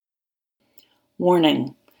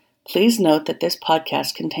Warning: please note that this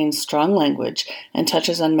podcast contains strong language and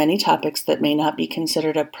touches on many topics that may not be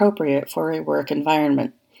considered appropriate for a work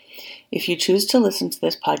environment. If you choose to listen to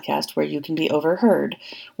this podcast where you can be overheard,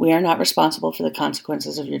 we are not responsible for the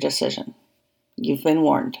consequences of your decision. You've been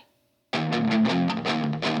warned.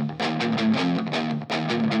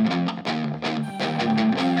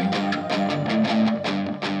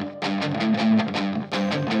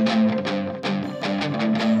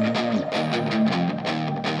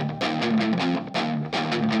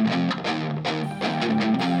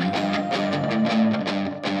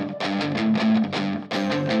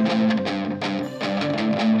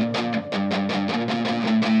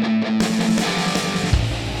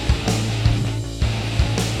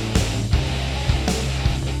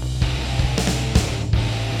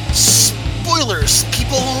 Spoilers,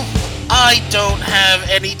 people! I don't have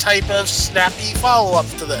any type of snappy follow-up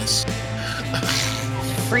to this.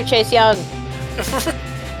 Free Chase Young.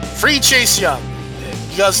 Free Chase Young.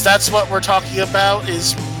 Because that's what we're talking about,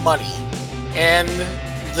 is money. And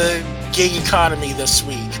the gig economy this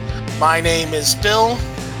week. My name is Bill.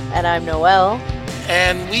 And I'm Noelle.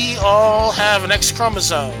 And we all have an X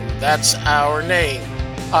chromosome. That's our name.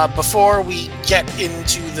 Before we get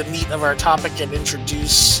into the meat of our topic and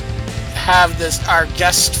have our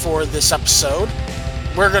guest for this episode,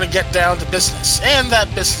 we're going to get down to business. And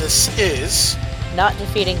that business is... not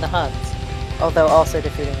defeating the Huns, although also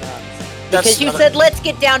defeating the Huns. Because you said, let's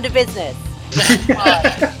get down to business.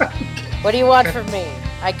 What do you want from me?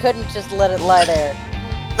 I couldn't just let it lie there.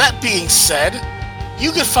 That being said,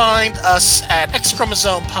 you can find us at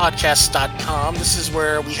xchromosomepodcast.com. This is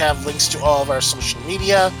where we have links to all of our social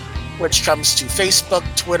media, which comes to Facebook,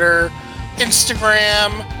 Twitter,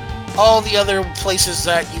 Instagram, all the other places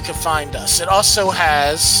that you can find us. It also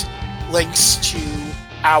has links to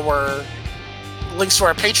our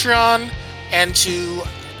Patreon and to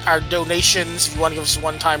our donations, if you want to give us a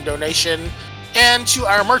one-time donation, and to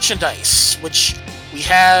our merchandise, which we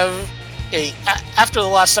have after the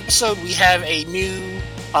last episode, we have a new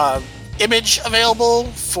image available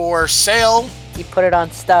for sale. You put it on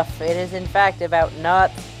stuff. It is in fact about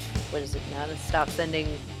not stop sending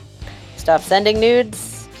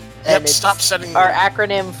nudes. Yep, stop sending our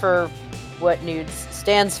acronym for what nudes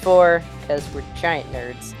stands for, because we're giant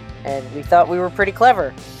nerds, and we thought we were pretty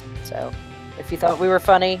clever. So, if you thought we were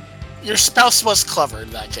funny... your spouse was clever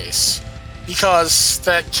in that case, because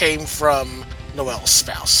that came from Noelle's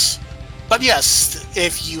spouse. But yes,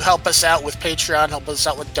 if you help us out with Patreon, help us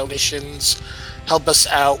out with donations, help us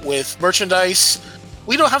out with merchandise,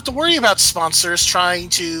 we don't have to worry about sponsors trying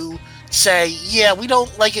to say, yeah, we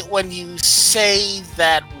don't like it when you say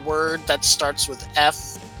that word that starts with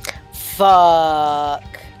F. Fuck.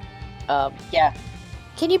 Yeah.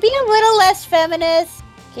 Can you be a little less feminist?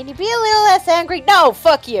 Can you be a little less angry? No,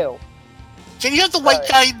 fuck you. Can you have the white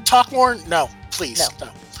guy talk more? No, please. No.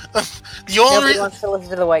 Nobody wants to listen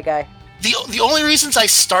to the white guy. The only reasons I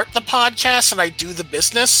start the podcast and I do the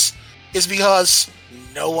business is because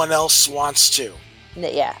no one else wants to.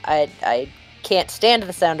 Yeah, I can't stand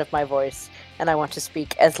the sound of my voice, and I want to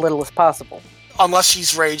speak as little as possible. Unless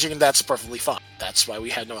she's raging, and that's perfectly fine. That's why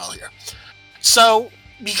we had Noelle here. So,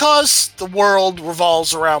 because the world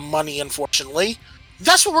revolves around money, unfortunately,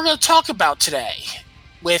 that's what we're going to talk about today,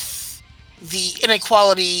 with the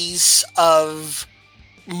inequalities of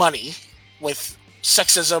money, with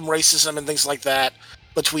sexism, racism, and things like that,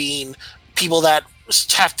 between people that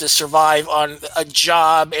have to survive on a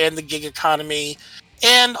job and the gig economy,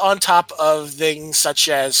 and on top of things such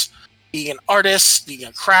as being an artist, being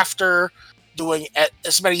a crafter, doing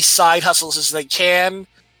as many side hustles as they can,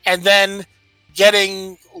 and then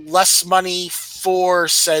getting less money for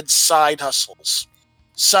said side hustles.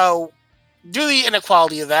 So, due to the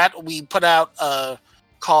inequality of that, we put out a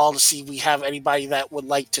call to see if we have anybody that would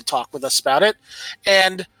like to talk with us about it.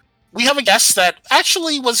 And we have a guest that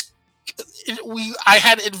actually I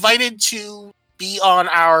had invited to be on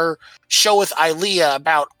our show with Ilea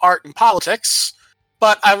about art and politics,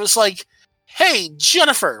 but I was like, hey,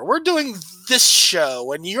 Jennifer, we're doing this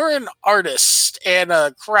show, and you're an artist and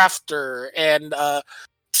a crafter and a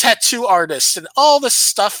tattoo artist and all this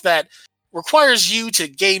stuff that requires you to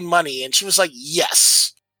gain money. And she was like,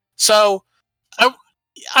 yes. So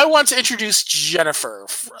I want to introduce Jennifer.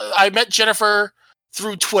 I met Jennifer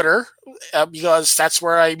through Twitter, because that's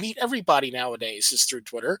where I meet everybody nowadays, is through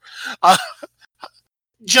Twitter.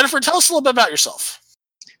 Jennifer, tell us a little bit about yourself.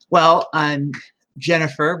 Well, I'm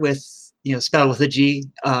Jennifer spelled with a G,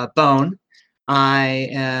 Bone. I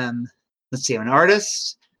am, I'm an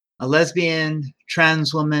artist, a lesbian,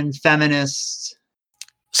 trans woman, feminist.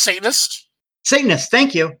 Satanist? Satanist,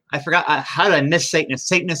 thank you. I forgot. How did I miss Satanist?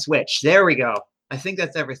 Satanist witch. There we go. I think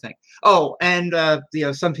that's everything. Oh, and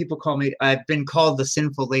some people call me. I've been called the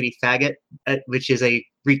sinful lady faggot, which is a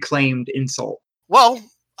reclaimed insult. Well,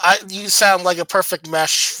 you sound like a perfect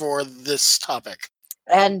mesh for this topic.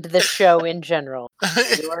 And the show in general.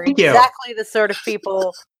 You are Thank you. exactly the sort of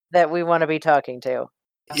people that we want to be talking to.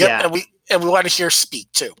 Yep, Yeah. and we want to hear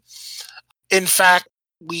speak too. In fact,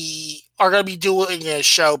 we are going to be doing a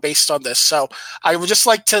show based on this. So I would just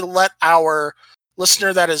like to let our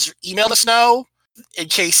listener that has emailed us know, in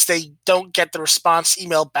case they don't get the response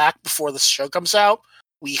email back before the show comes out.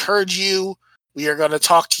 We heard you. We are going to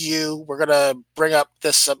talk to you. We're going to bring up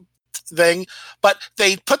this thing. But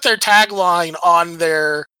they put their tagline on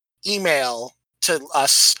their email to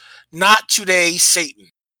us, not today, Satan.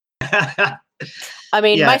 I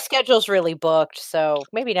mean, my schedule's really booked, so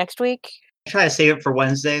maybe next week. I try to save it for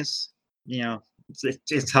Wednesdays.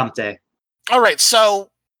 It's hump day. All right, so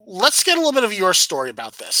let's get a little bit of your story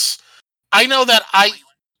about this. I know that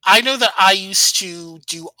I used to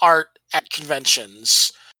do art at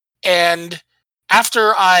conventions, and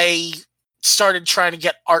after I started trying to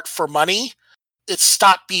get art for money, it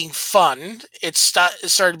stopped being fun. It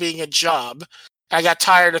started being a job. I got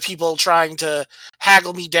tired of people trying to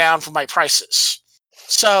haggle me down for my prices.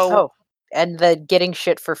 So, and the getting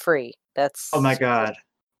shit for free. That's oh my god.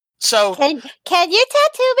 So can you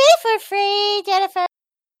tattoo me for free, Jennifer?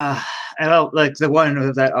 Like the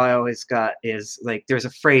one that I always got is like there's a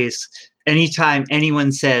phrase anytime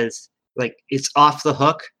anyone says like it's off the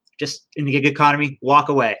hook, just in the gig economy, walk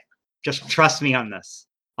away. Just trust me on this.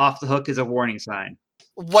 Off the hook is a warning sign.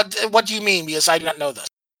 What do you mean? Because I did not know this.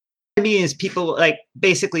 What I mean is people like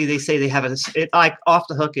basically they say they have like off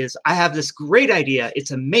the hook is I have this great idea.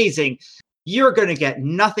 It's amazing. You're going to get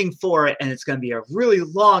nothing for it, and it's going to be a really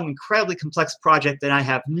long, incredibly complex project, and I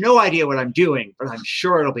have no idea what I'm doing, but I'm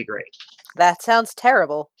sure it'll be great. That sounds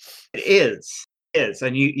terrible. It is. And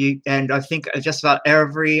and I think just about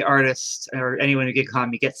every artist or anyone who gig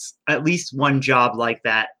economy gets at least one job like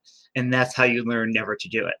that, and that's how you learn never to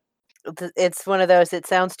do it. It's one of those, it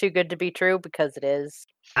sounds too good to be true because it is.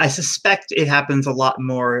 I suspect it happens a lot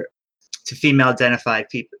more to female identified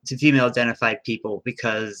people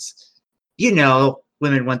because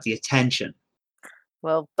women want the attention.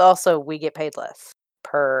 Well, also we get paid less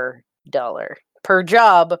per dollar. Per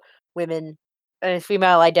job, women and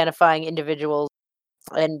female identifying individuals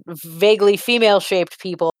and vaguely female shaped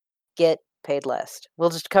people get paid less. We'll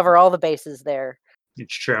just cover all the bases there.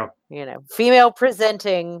 It's true. Female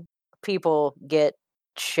presenting people get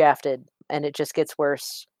shafted, and it just gets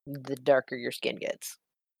worse the darker your skin gets.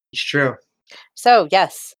 It's true. So,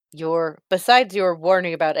 yes, besides your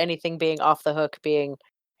warning about anything being off the hook being,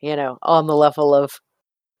 on the level of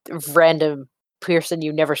random person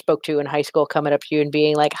you never spoke to in high school coming up to you and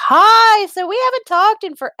being like, "Hi, so we haven't talked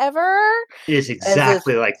in forever." It is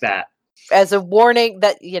exactly like that. As a warning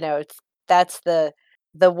that, that's the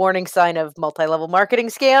warning sign of multi-level marketing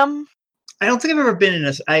scam. I don't think I've ever been in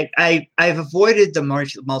this. I've avoided the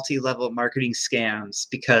multi-level marketing scams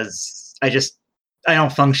because I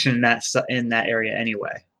don't function in that area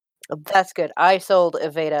anyway. That's good. I sold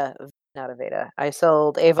I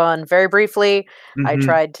sold Avon very briefly. Mm-hmm. I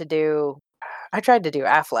tried to do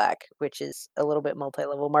Aflac, which is a little bit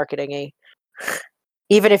multi-level marketing-y.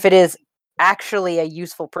 Even if it is actually a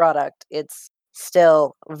useful product, it's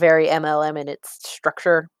still very MLM in its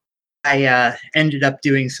structure. I ended up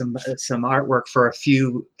doing some artwork for a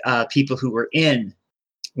few people who were in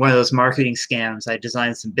one of those marketing scams. I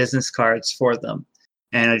designed some business cards for them,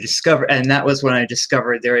 and that was when I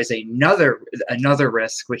discovered there is another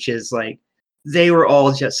risk, which is like they were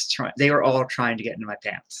all trying to get into my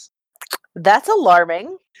pants. That's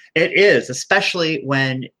alarming. It is, especially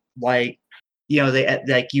when you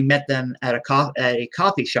met them at a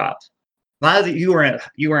coffee shop. A lot of you weren't at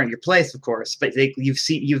your place, of course, but they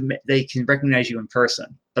can recognize you in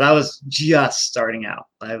person. But I was just starting out.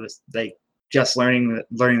 I was just learning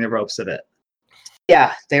the ropes of it.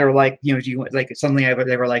 Yeah, they were like, do you like something?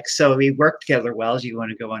 They were like, so we work together well. Do you want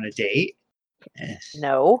to go on a date?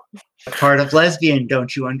 No. A part of lesbian,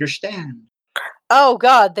 don't you understand? Oh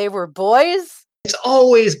God, they were boys? It's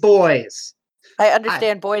always boys. I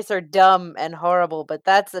understand boys are dumb and horrible, but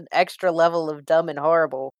that's an extra level of dumb and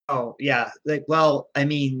horrible. Oh yeah, that's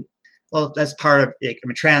part of I'm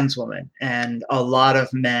a trans woman, and a lot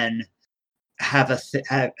of men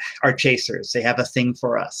are chasers. They have a thing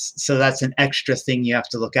for us, so that's an extra thing you have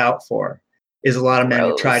to look out for. Is a lot of men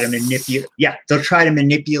who try to manipulate. Yeah, they'll try to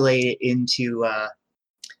manipulate it into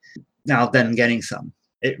now them getting some.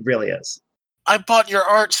 It really is. I bought your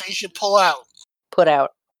art, so you should pull out. Put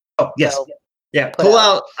out. Oh yes. Yeah, pull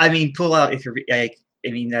out. I mean, pull out if you're. I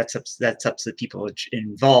mean, that's up to the people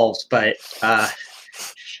involved, but no.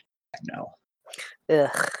 Ugh.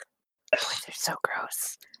 Boys are so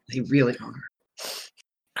gross. They really are.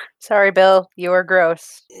 Sorry, Bill. You are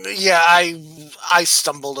gross. Yeah, I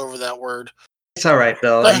stumbled over that word. It's all right,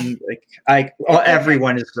 Bill. I mean,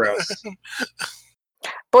 everyone is gross.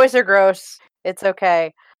 Boys are gross. It's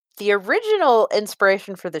okay. The original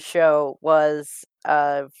inspiration for the show was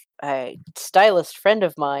a stylist friend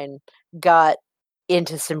of mine got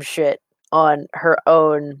into some shit on her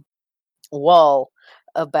own wall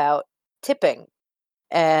about tipping.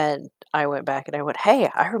 And I went back and I went, hey,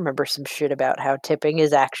 I remember some shit about how tipping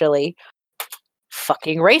is actually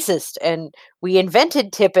fucking racist. And we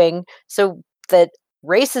invented tipping so that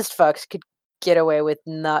racist fucks could get away with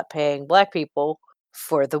not paying black people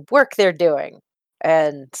for the work they're doing.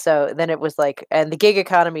 And so then it was like, and the gig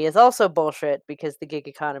economy is also bullshit because the gig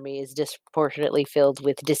economy is disproportionately filled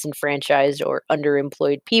with disenfranchised or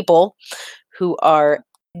underemployed people who are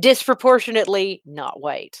disproportionately not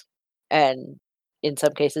white and in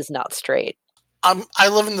some cases not straight. I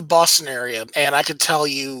live in the Boston area, and I can tell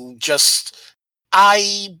you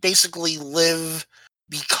I basically live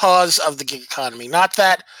because of the gig economy. Not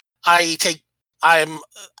that I'm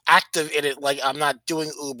active in it, like I'm not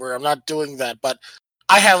doing Uber, I'm not doing that, but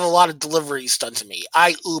I have a lot of deliveries done to me.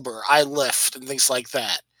 I Uber, I Lyft, and things like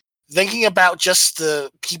that. Thinking about just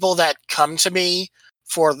the people that come to me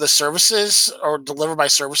for the services or deliver my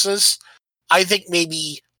services, I think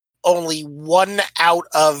maybe only 1 out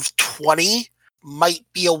of 20 might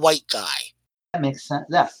be a white guy. That makes sense.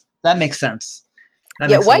 Yeah, that makes sense.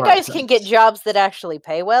 Yeah, white guys can get jobs that actually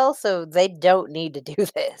pay well, so they don't need to do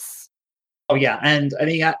this. Oh yeah, and I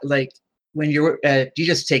mean, like when you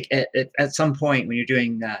just take at some point when you're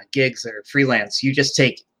doing gigs or freelance, you just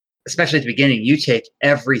take, especially at the beginning, you take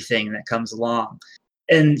everything that comes along,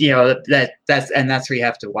 and you know that's where you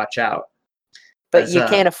have to watch out. But you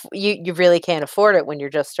can't you really can't afford it when you're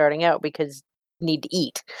just starting out because you need to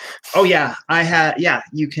eat. Oh yeah,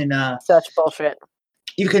 you can such bullshit.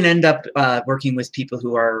 You can end up working with people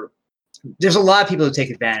who are. There's a lot of people who take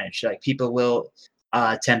advantage. Like people will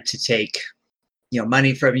attempt to take,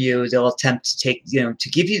 money from you. They'll attempt to take, to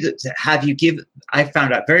give you to have you give. I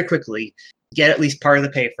found out very quickly, get at least part of the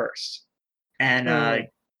pay first. And I've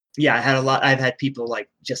had people like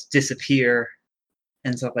just disappear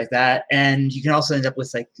and stuff like that. And you can also end up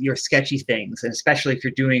with like your sketchy things. And especially if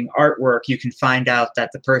you're doing artwork, you can find out that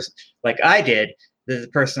the person, like I did, the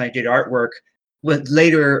person I did artwork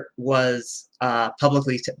later was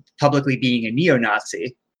publicly being a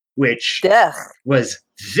neo-Nazi, which was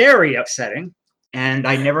very upsetting. And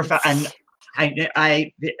I never found,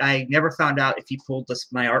 I never found out if he pulled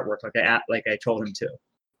my artwork like I told him to.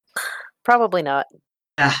 Probably not.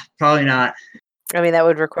 Probably not. I mean, that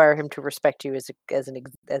would require him to respect you as a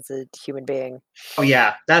human being. Oh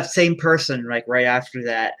yeah, that same person, like right after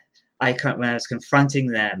that, when I was confronting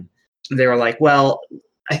them, they were like, "Well,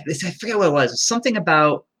 I forget what it was. It was something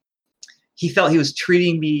about he felt he was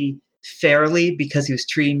treating me fairly because he was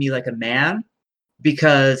treating me like a man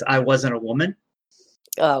because I wasn't a woman."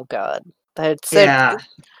 Oh God, there's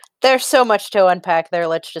so much to unpack there.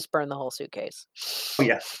 Let's just burn the whole suitcase. Oh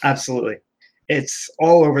yeah, absolutely. It's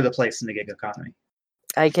all over the place in the gig economy.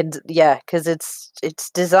 Because it's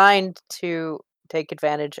designed to take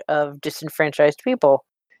advantage of disenfranchised people.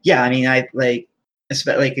 Yeah, I mean,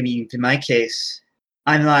 in my case,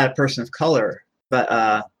 I'm not a person of color, but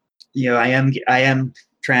I am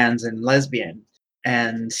trans and lesbian,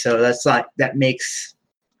 and so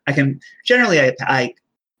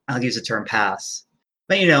I'll use the term pass.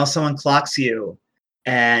 But someone clocks you,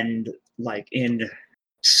 and like in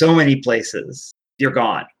so many places, you're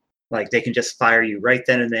gone. Like they can just fire you right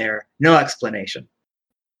then and there, no explanation.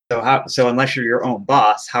 So unless you're your own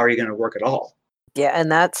boss, how are you going to work at all? Yeah, and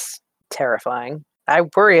that's terrifying. I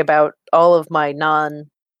worry about all of my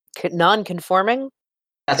non-conforming.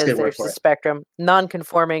 That's a good word for it. Spectrum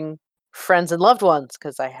non-conforming friends and loved ones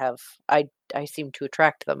because I seem to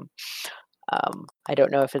attract them. I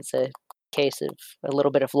don't know if it's a case of a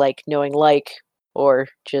little bit of like knowing like, or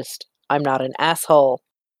just I'm not an asshole,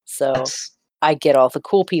 so I get all the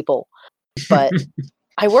cool people. But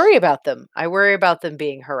I worry about them. I worry about them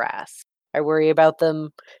being harassed. I worry about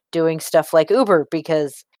them doing stuff like Uber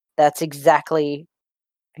because that's exactly,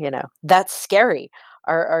 that's scary.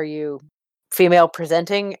 Are you female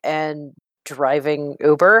presenting and driving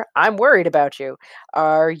Uber? I'm worried about you.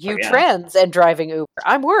 Are you trans and driving Uber?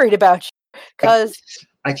 I'm worried about you because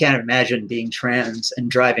I can't imagine being trans and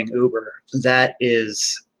driving Uber. That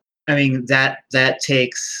is, I mean, that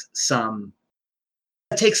takes some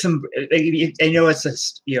it takes some. I know it's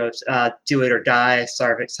a do it or die,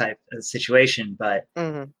 starve it type of situation, but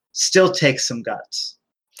still takes some guts.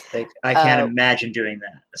 Like I can't imagine doing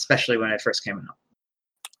that, especially when I first came out.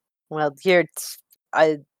 Well,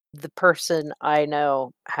 the person I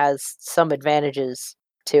know has some advantages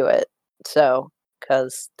to it, so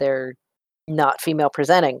because they're not female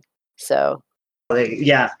presenting, so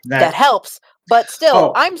that helps. But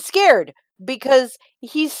still, I'm scared because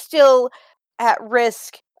he's still at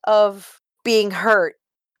risk of being hurt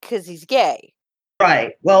because he's gay.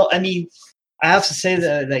 Right. Well, I mean, I have to say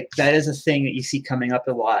that that is a thing that you see coming up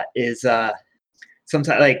a lot. Is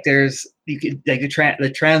sometimes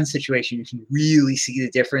the trans situation, you can really see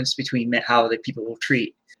the difference between how the people will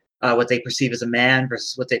treat what they perceive as a man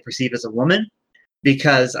versus what they perceive as a woman,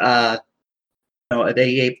 because a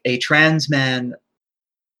trans man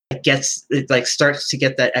starts to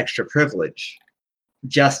get that extra privilege,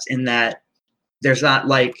 just in that there's not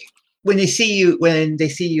like when they see you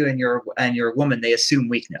and you're a woman, they assume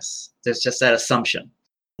weakness. There's just that assumption.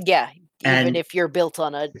 Yeah, even if you're built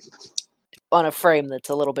on a frame that's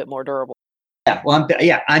a little bit more durable. Yeah, well,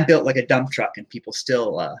 I'm built like a dump truck, and people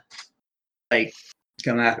still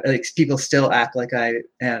people still act like I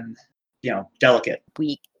am, delicate,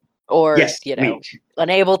 weak, or weak,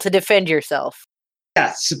 unable to defend yourself. Yeah,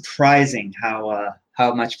 it's surprising how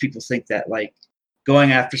much people think that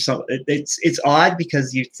going after it's odd,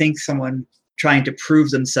 because you think someone trying to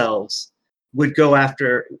prove themselves would go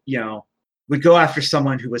after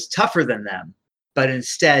someone who was tougher than them. But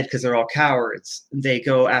instead, because they're all cowards, they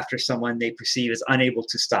go after someone they perceive as unable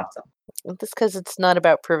to stop them. That's because it's not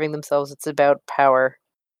about proving themselves. It's about power.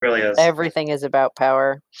 It really is. Everything is about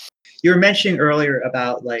power. You were mentioning earlier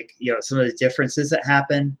about some of the differences that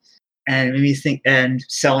happen, and made me think, and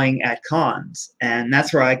selling at cons. And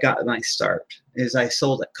that's where I got my start, is I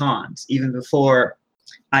sold at cons even before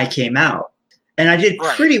I came out. And I did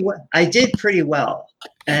pretty well.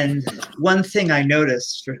 And one thing I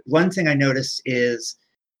noticed is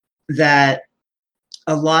that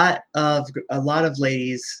a lot of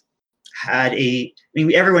ladies had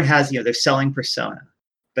everyone has their selling persona,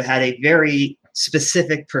 but had a very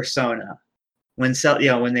specific persona when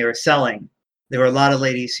they were selling. There were a lot of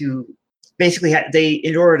ladies who basically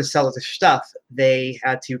in order to sell their stuff, they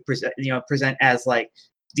had to present as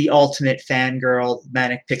the ultimate fangirl,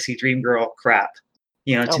 manic pixie dream girl crap,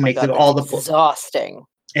 to make them all the exhausting.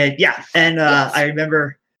 And yes. I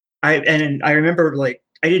remember I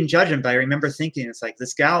didn't judge him, but I remember thinking, it's like,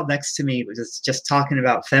 this gal next to me was just talking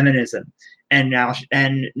about feminism, and now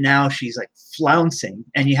she's flouncing,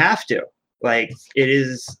 and you have to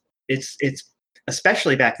it's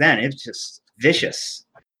especially back then, it was just vicious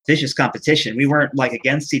competition. We weren't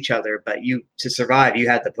against each other, but to survive, you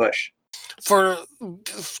had to push. For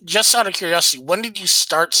just out of curiosity, when did you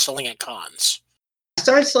start selling at cons? I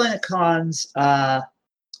started selling at cons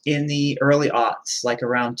in the early aughts,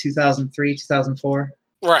 around 2003, 2004.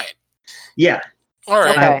 Right. Yeah. All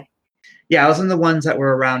right. Okay. I was in the ones that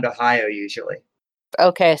were around Ohio usually.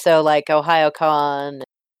 Okay, so OhioCon,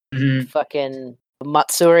 fucking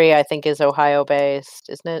Matsuri, I think, is Ohio based,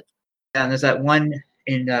 isn't it? Yeah, and there's that one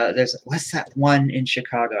in what's that one in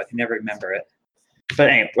Chicago? I can never remember it. But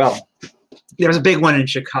anyway, well, there was a big one in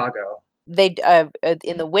Chicago. They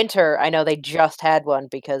in the winter, I know they just had one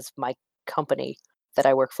because my company that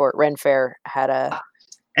I work for at Ren Fair had a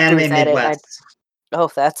Anime Midwest. Oh,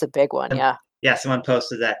 that's a big one, yeah. Yeah, someone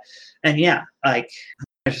posted that, and I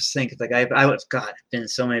just think I've been in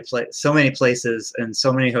so many places and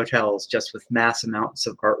so many hotels just with mass amounts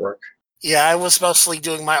of artwork. Yeah, I was mostly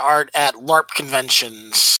doing my art at LARP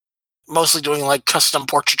conventions, mostly doing custom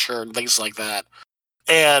portraiture and things like that.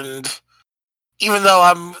 And even though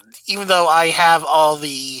I have all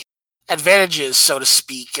the advantages, so to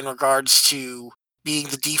speak, in regards to being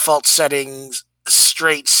the default settings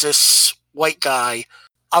straight cis white guy,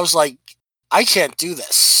 I was like, I can't do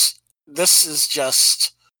this. This is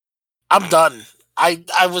just, I'm done. I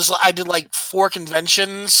did 4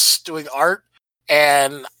 conventions doing art,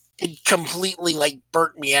 and it completely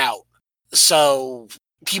burnt me out. So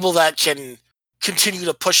people that can continue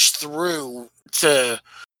to push through to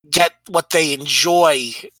get what they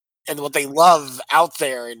enjoy and what they love out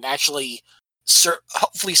there and actually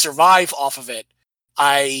hopefully survive off of it,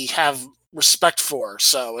 I have respect for.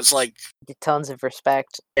 So it's tons of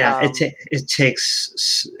respect. Yeah, it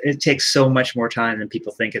takes so much more time than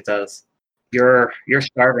people think it does. You're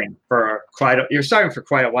starving for quite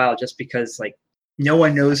a while, just because no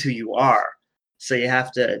one knows who you are, so you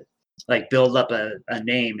have to build up a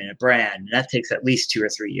name and a brand, and that takes at least 2 or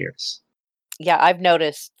 3 years. Yeah, I've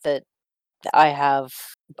noticed that I have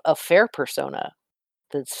a fair persona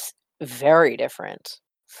that's very different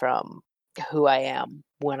from who I am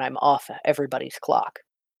when I'm off everybody's clock.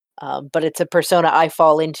 But it's a persona I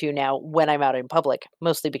fall into now when I'm out in public,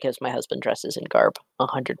 mostly because my husband dresses in garb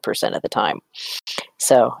 100% of the time.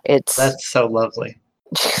 So it's That's so lovely.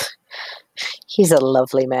 he's a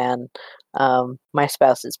lovely man. My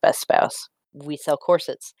spouse's best spouse. We sell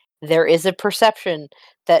corsets. There is a perception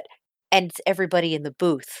that, and everybody in the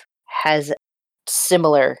booth has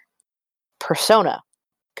similar persona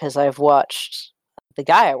because I've watched the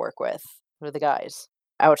guy I work with, or the guys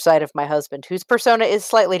outside of my husband, whose persona is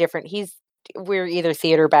slightly different. We're either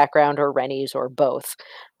theater background or Rennies or both.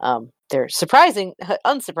 Unsurprisingly,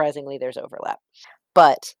 there's overlap,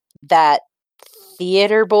 but that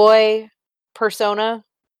theater boy persona,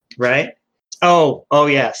 Right?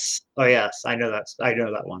 Yes. Oh yes. I know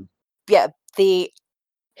that one. yeah,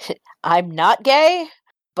 I'm not gay,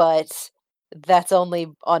 but that's only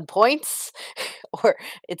on points, or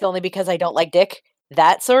it's only because I don't like dick.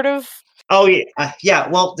 That sort of. Oh yeah, yeah.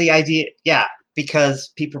 Well, the idea, yeah,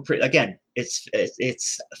 because people again, it's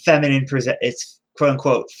feminine present, it's quote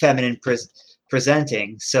unquote feminine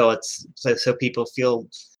presenting, so so people feel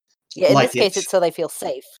Yeah, in like this case, it's so they feel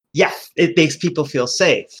safe. Yeah, it makes people feel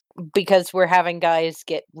safe because we're having guys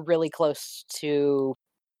get really close to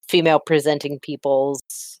female presenting peoples,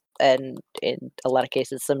 and in a lot of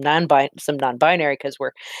cases some non-binary, because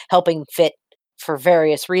we're helping fit for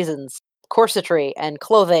various reasons corsetry and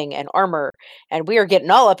clothing and armor, and we are getting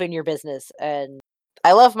all up in your business. And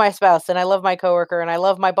I love my spouse and I love my coworker and I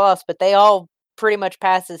love my boss, but they all pretty much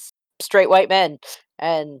pass as straight white men,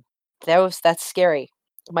 and that's scary.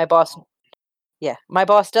 My boss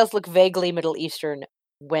does look vaguely Middle Eastern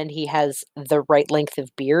when he has the right length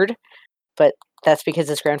of beard, but that's because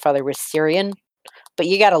his grandfather was Syrian. But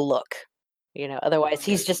you gotta look, otherwise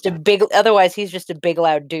he's just a big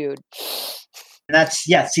loud dude. and that's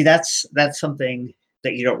yeah. See, that's something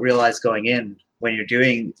that you don't realize going in when you're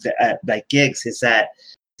doing like gigs, is that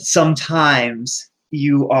sometimes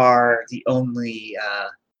you are the only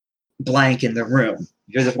blank in the room.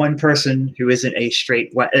 You're the one person who isn't a straight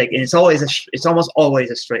white, and it's almost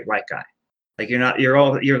always a straight white guy. Like you're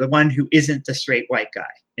the one who isn't the straight white guy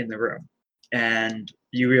in the room, and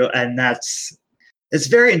it's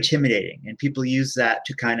very intimidating, and people use that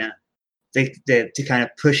to kind of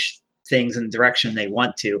push things in the direction they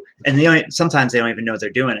want to, and sometimes they don't even know they're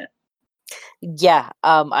doing it. Yeah,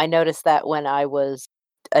 I noticed that when I was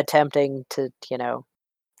attempting to,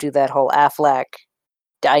 do that whole Affleck.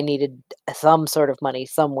 I needed some sort of money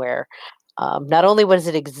somewhere. Not only was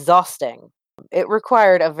it exhausting, it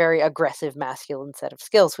required a very aggressive masculine set of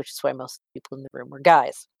skills, which is why most people in the room were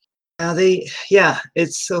guys. Now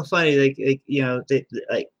it's so funny. They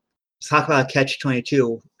talk about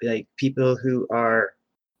catch-22. Like people who are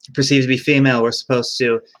perceived to be female were supposed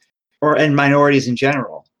to, and minorities in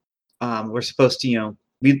general, we're supposed to,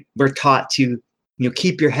 we're taught to,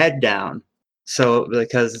 keep your head down. So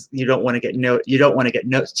because you don't want to get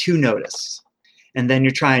too noticed, and then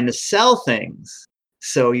you're trying to sell things,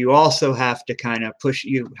 so you also have to push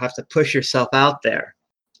yourself out there,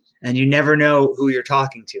 and you never know who you're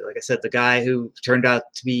talking to. Like I said, the guy who turned out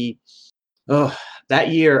to be, that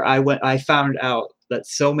year I found out that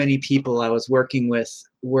so many people I was working with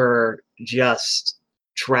were just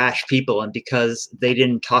trash people, and because they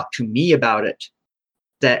didn't talk to me about it,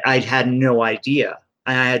 that I had no idea.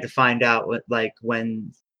 And I had to find out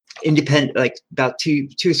when independent, like about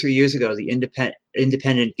 2-3 years ago, the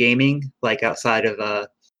independent gaming, like outside of the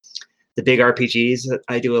big RPGs,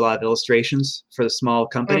 I do a lot of illustrations for the small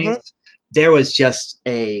companies. Mm-hmm. There was just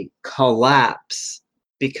a collapse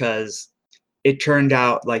because it turned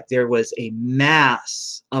out like there was a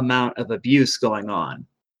mass amount of abuse going on.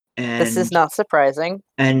 And this is not surprising.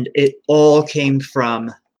 And it all came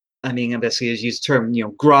from, I mean, I'm basically use the term,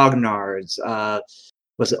 grognards,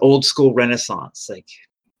 was it old school Renaissance, like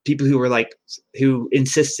people who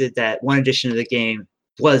insisted that one edition of the game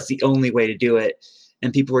was the only way to do it,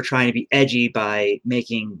 and people were trying to be edgy by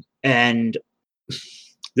making. And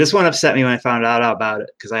this one upset me when I found out about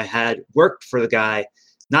it, because I had worked for the guy,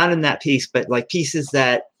 not in that piece, but like pieces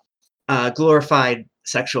that glorified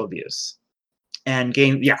sexual abuse and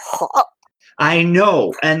game. Yeah, I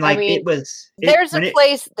know, and like there's a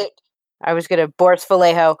place that I was gonna Boris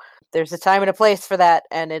Vallejo. There's a time and a place for that,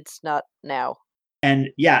 and it's not now. And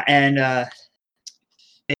yeah, and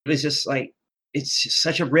it was just like, it's just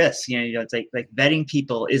such a risk, it's like vetting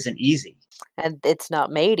people isn't easy, and it's not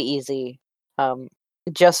made easy.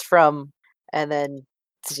 Just from, and then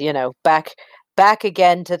back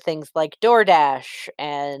again to things like DoorDash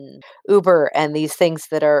and Uber and these things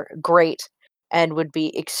that are great and would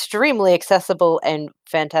be extremely accessible and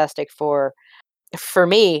fantastic for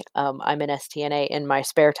me. I'm an STNA in my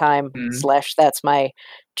spare time / that's my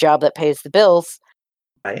job that pays the bills.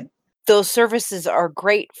 Right. Those services are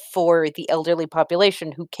great for the elderly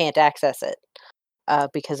population who can't access it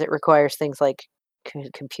because it requires things like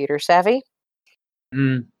computer savvy.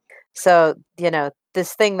 So,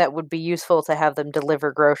 this thing that would be useful to have them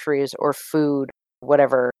deliver groceries or food,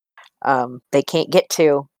 whatever, they can't get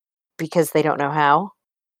to because they don't know how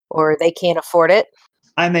or they can't afford it.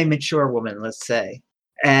 I'm a mature woman, let's say,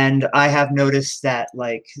 and I have noticed that,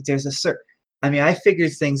 like, there's a certain. I mean, I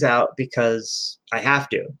figured things out because I have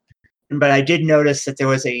to, but I did notice that there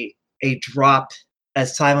was a drop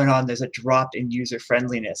as time went on. There's a drop in user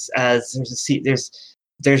friendliness as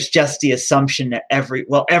there's just the assumption that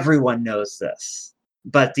everyone knows this,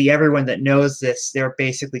 but everyone that knows this, they're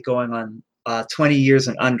basically going on 20 years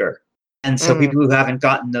and under. And so people who haven't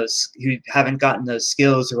gotten those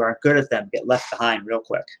skills, who aren't good at them, get left behind real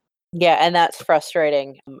quick. Yeah, and that's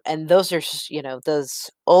frustrating. And those are,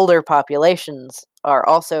 those older populations are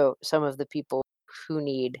also some of the people who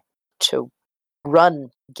need to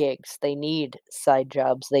run gigs. They need side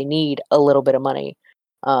jobs. They need a little bit of money.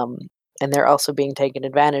 And they're also being taken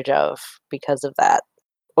advantage of because of that.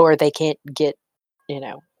 Or they can't get,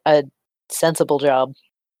 a sensible job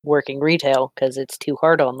working retail because it's too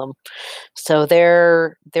hard on them. So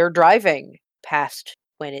they're driving past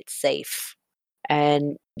when it's safe.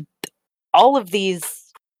 And all of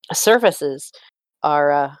these services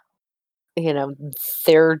are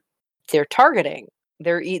they're targeting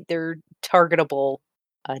they're targetable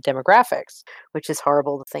demographics, which is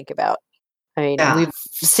horrible to think about. I mean, Yeah. we've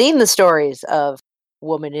seen the stories of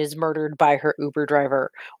woman is murdered by her Uber driver,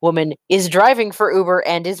 woman is driving for Uber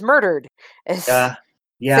and is murdered. Yeah,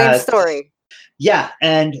 Same story. Yeah,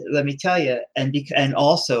 and let me tell you, and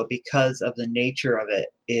also because of the nature of it,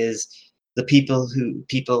 is the people who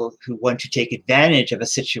want to take advantage of a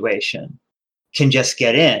situation can just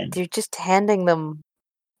get in. They're just handing them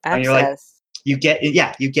access. And you're like, you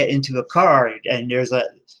get into a car, and there's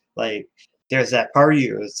that part of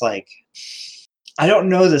you. It's like, I don't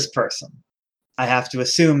know this person. I have to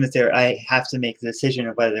assume that I have to make the decision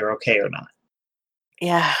of whether they're okay or not.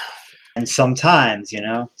 Yeah. And sometimes,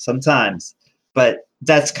 but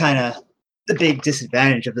that's kind of the big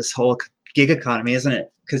disadvantage of this whole gig economy, isn't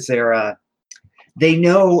it? Because they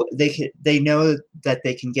know that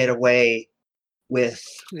they can get away with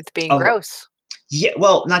being gross. Yeah,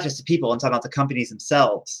 well, not just the people. I'm talking about the companies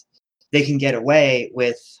themselves. They can get away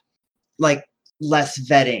with like less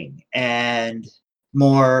vetting and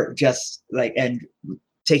more just and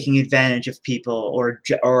taking advantage of people or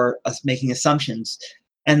making assumptions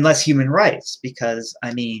and less human rights, because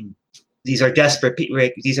I mean, these are desperate people.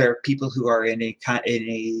 These are people who are in a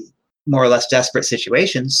more or less desperate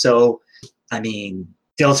situation. So, I mean,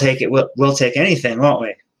 they'll take it. We'll take anything, won't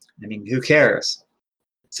we? I mean, who cares?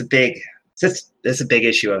 It's a big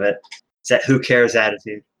issue of it. It's that who cares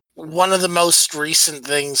attitude. One of the most recent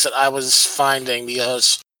things that I was finding,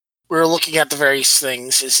 because we were looking at the various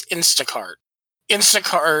things, is Instacart.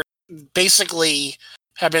 Instacart basically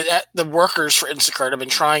the workers for Instacart have been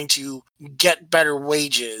trying to get better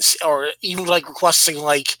wages, or even requesting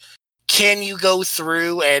can you go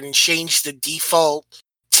through and change the default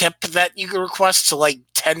tip that you can request to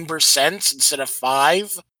 10% instead of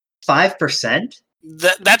 5%? 5%?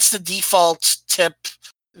 That's the default tip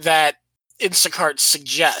that Instacart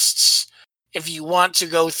suggests. If you want to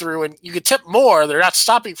go through and you could tip more, they're not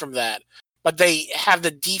stopping from that, but they have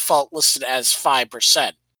the default listed as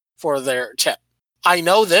 5% for their tip. I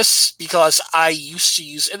know this because I used to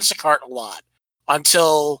use Instacart a lot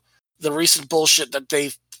until the recent bullshit that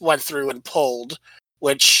they went through and pulled,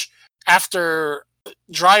 which after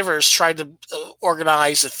drivers tried to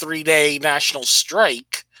organize a 3-day national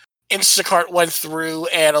strike, Instacart went through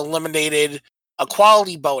and eliminated a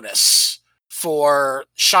quality bonus for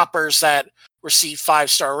shoppers that receive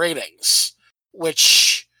 5-star ratings,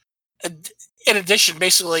 which in addition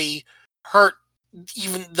basically hurt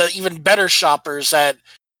even better shoppers that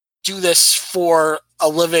do this for a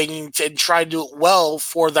living and try to do it well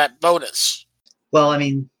for that bonus. Well, I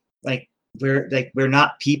mean, we're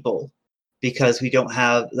not people because we don't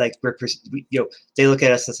have they look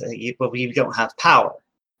at us as but we don't have power.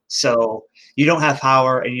 So you don't have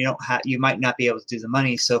power, and you might not be able to do the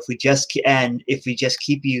money. So if we just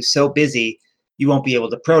keep you so busy, you won't be able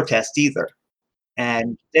to protest either.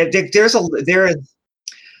 And there is a lot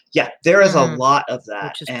of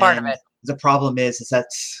that, which is part of it. The problem is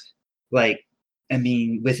that's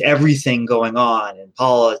with everything going on in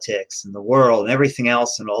politics and the world and everything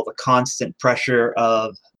else, and all the constant pressure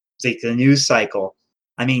of the news cycle.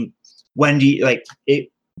 I mean, when do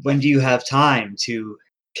you have time to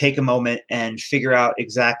take a moment and figure out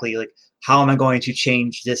exactly like how am I going to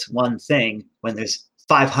change this one thing when there's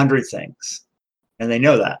 500 things, and they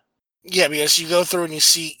know that. Yeah, because you go through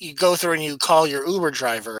and you call your Uber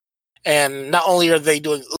driver, and not only are they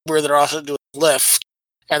doing Uber, they're also doing Lyft,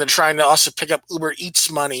 and they're trying to also pick up Uber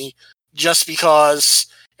Eats money just because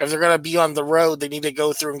if they're going to be on the road, they need to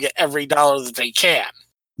go through and get every dollar that they can.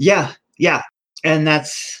 Yeah, and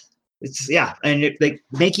like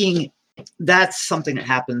making that's something that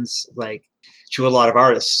happens like to a lot of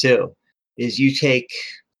artists too. Is you take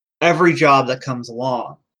every job that comes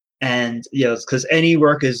along, and because any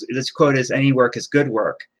work is this quote is any work is good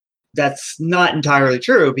work. That's not entirely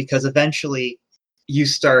true because eventually you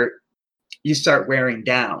start wearing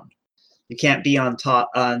down. You can't be on top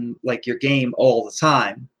on like your game all the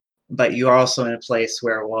time, but you are also in a place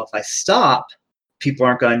where, well, if I stop, people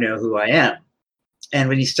aren't going to know who I am. And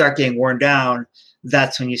when you start getting worn down,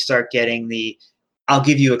 that's when you start getting the I'll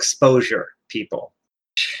give you exposure people.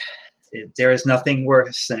 There is nothing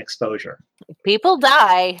worse than exposure. People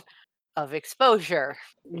die of exposure.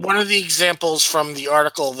 One of the examples from the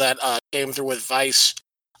article that came through with Vice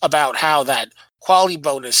about how that quality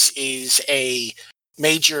bonus is a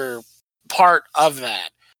major part of that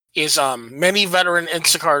is many veteran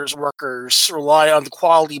Instacart workers rely on the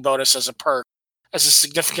quality bonus as a perk, as a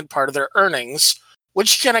significant part of their earnings,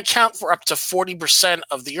 which can account for up to 40%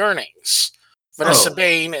 of the earnings. Vanessa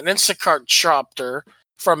Bain, an Instacart shopper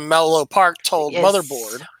from Menlo Park, told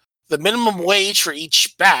Motherboard, the minimum wage for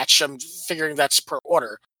each batch, I'm figuring that's per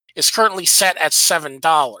order, is currently set at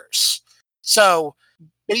 $7. So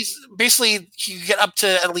basically, you get up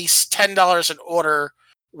to at least $10 an order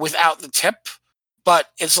without the tip,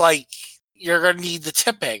 but it's like you're going to need the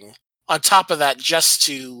tipping on top of that just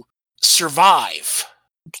to survive.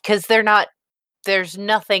 Because there's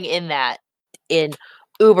nothing in that in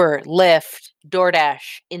Uber, Lyft,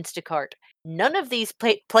 DoorDash, Instacart. None of these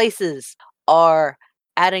places are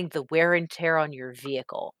adding the wear and tear on your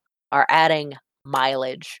vehicle, are adding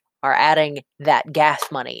mileage, are adding that gas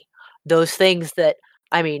money. Those things that,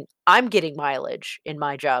 I mean, I'm getting mileage in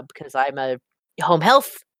my job because I'm a home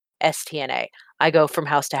health STNA. I go from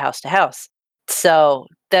house to house to house. So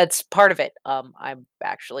that's part of it. I'm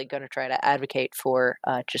actually going to try to advocate for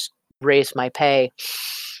just raise my pay,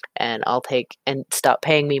 and I'll take and stop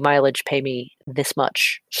paying me mileage, pay me this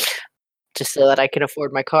much, just so that I can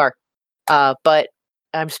afford my car. But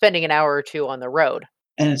I'm spending an hour or two on the road.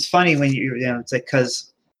 And it's funny when it's like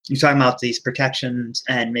because you're talking about these protections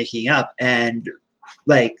and making up, and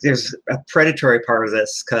like there's a predatory part of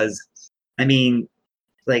this because I mean,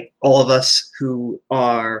 like all of us who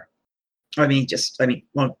are, well,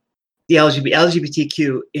 the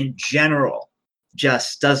LGBTQ in general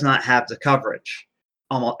just does not have the coverage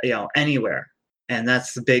almost anywhere, and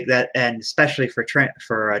that's the big that, and especially for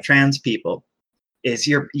trans people, is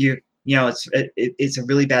it's a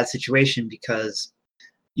really bad situation because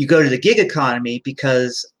you go to the gig economy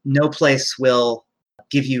because no place will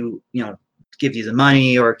give you the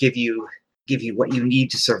money or give you what you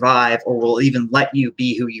need to survive, or will even let you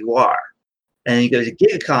be who you are. And then you go to the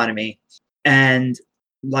gig economy, and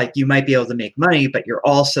like you might be able to make money, but you're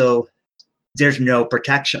also there's no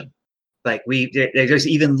protection. Like there's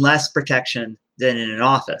even less protection than in an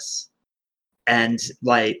office, and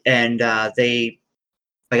they.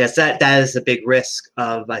 I guess that is the big risk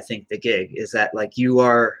of, I think, the gig is that like you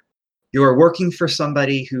are working for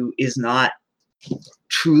somebody who is not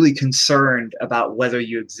truly concerned about whether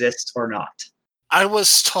you exist or not. I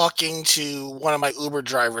was talking to one of my Uber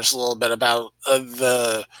drivers a little bit about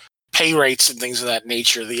the pay rates and things of that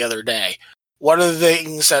nature the other day. One of the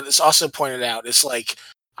things that is also pointed out is like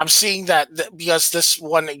I'm seeing that because this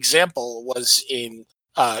one example was in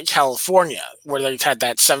California where they had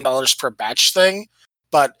that $7 per batch thing.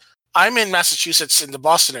 But I'm in Massachusetts in the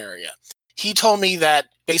Boston area. He told me that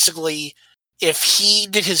basically if he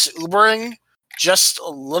did his Ubering just a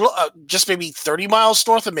little, just maybe 30 miles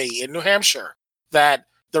north of me in New Hampshire, that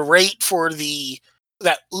the rate for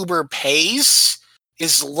that Uber pays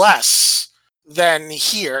is less than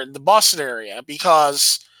here in the Boston area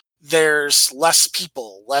because there's less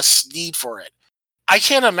people, less need for it. I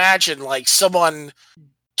can't imagine like someone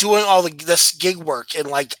doing all this gig work in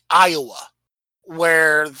like Iowa,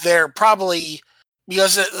 where they're probably,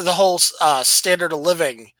 because of the whole standard of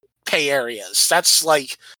living pay areas, that's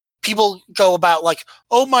like people go about like,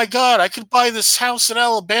 oh my god, I could buy this house in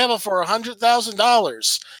Alabama for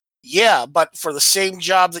 $100,000. Yeah, but for the same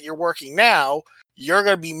job that you're working now, you're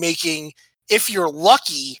going to be making, if you're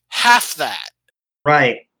lucky, half that.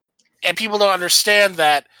 Right. And people don't understand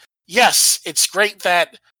that yes, it's great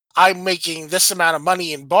that I'm making this amount of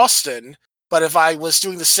money in Boston, but if I was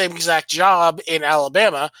doing the same exact job in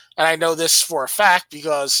Alabama, and I know this for a fact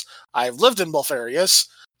because I've lived in both areas,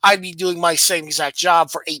 I'd be doing my same exact job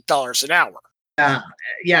for $8 an hour.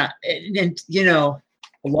 Yeah, and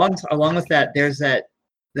along with that, there's that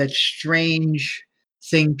strange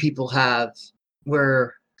thing people have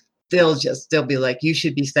where they'll be like, you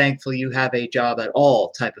should be thankful you have a job at all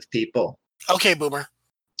type of people. Okay, boomer.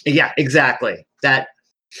 Yeah, exactly. That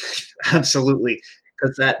absolutely,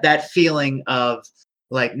 because that feeling of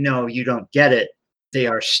like, no, you don't get it. They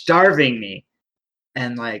are starving me,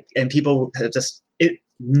 and people have just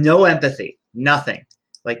no empathy, nothing,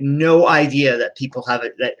 like no idea that people have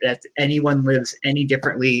it, that anyone lives any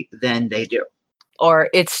differently than they do. Or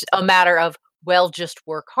it's a matter of, well, just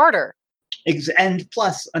work harder. And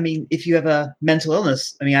plus, I mean, if you have a mental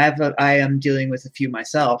illness, I mean, I am dealing with a few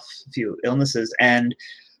illnesses, and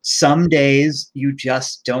some days you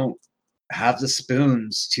just don't have the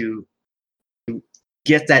spoons to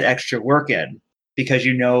get that extra work in because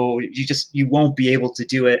you won't be able to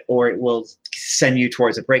do it, or it will send you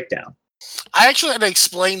towards a breakdown. I actually had to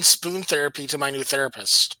explain spoon therapy to my new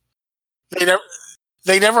therapist. They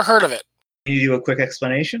never heard of it. Can you do a quick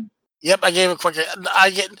explanation? Yep, I gave a quick. I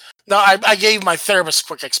gave my therapist a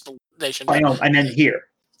quick explanation. I know. I meant here.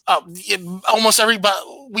 Almost everybody.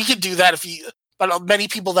 We could do that but many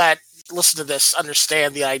people that listen to this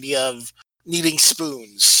understand the idea of needing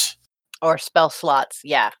spoons or spell slots.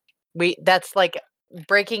 Yeah, that's like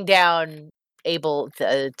breaking down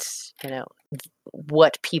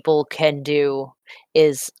what people can do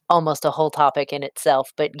is almost a whole topic in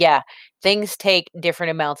itself. But yeah, things take different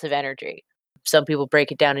amounts of energy. Some people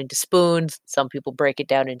break it down into spoons. Some people break it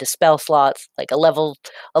down into spell slots. Like a level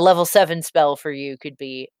 7 spell for you could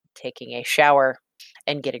be taking a shower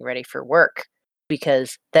and getting ready for work,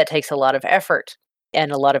 because that takes a lot of effort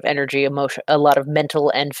and a lot of energy, emotion, a lot of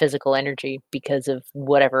mental and physical energy because of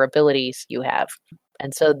whatever abilities you have.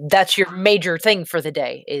 And so that's your major thing for the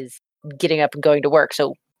day, is getting up and going to work.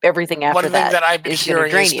 So everything after One thing that I've been is going to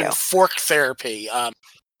hearing drain has you. been fork therapy.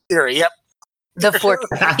 Theory. Yep. The fork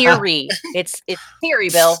theory. It's theory,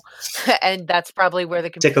 Bill, and that's probably where the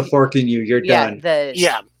Stick a fork in you. You're done.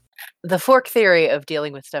 The fork theory of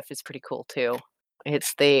dealing with stuff is pretty cool too.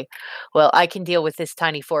 It's I can deal with this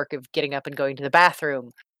tiny fork of getting up and going to the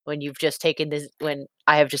bathroom when you've just taken this. When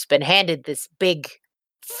I have just been handed this big,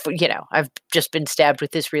 I've just been stabbed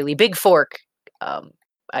with this really big fork.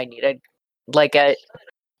 I need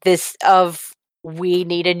we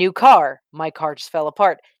need a new car. My car just fell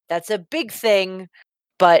apart. That's a big thing,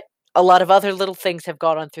 but a lot of other little things have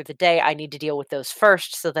gone on through the day. I need to deal with those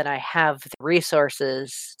first so that I have the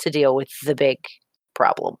resources to deal with the big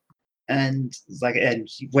problem. And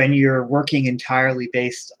when you're working entirely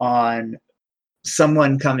based on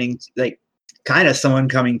someone coming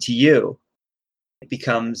to you, it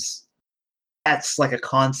becomes, that's like a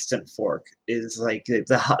constant fork. Is like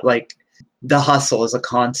the hustle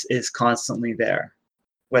is constantly there,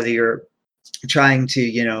 whether you're trying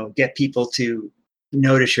to get people to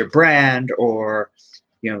notice your brand, or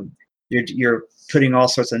you're putting all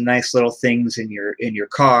sorts of nice little things in your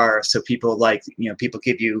car so people people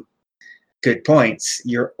give you good points.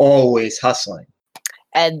 You're always hustling,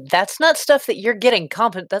 and that's not stuff that you're getting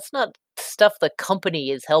that's not stuff the company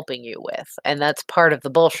is helping you with, and that's part of the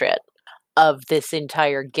bullshit of this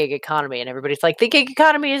entire gig economy. And everybody's like, the gig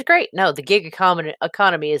economy is great. No, the gig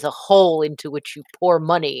economy is a hole into which you pour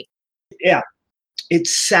money. Yeah, it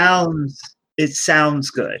sounds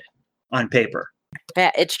good on paper.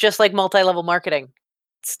 Yeah, it's just like multi-level marketing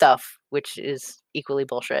stuff, which is equally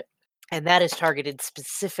bullshit. And that is targeted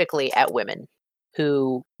specifically at women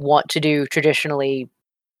who want to do traditional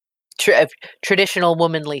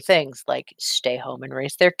womanly things like stay home and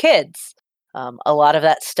raise their kids. A lot of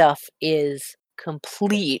that stuff is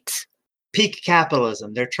complete peak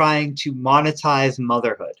capitalism. They're trying to monetize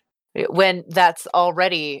motherhood, when that's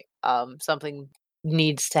already something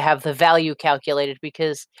needs to have the value calculated,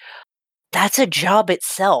 because that's a job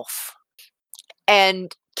itself.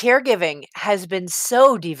 And caregiving has been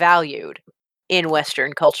so devalued in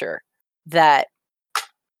Western culture that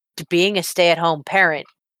being a stay-at-home parent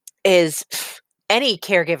is, any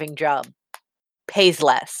caregiving job pays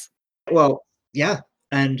less. Well, yeah,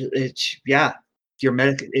 and it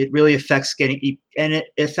really affects and it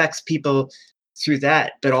affects people through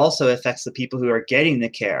that, but also affects the people who are getting the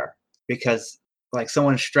care, because like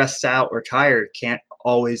someone stressed out or tired can't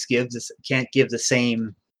give the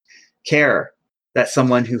same care that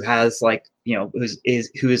someone who has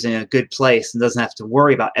who is in a good place and doesn't have to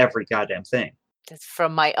worry about every goddamn thing. That's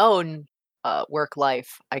from my own work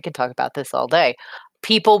life. I can talk about this all day.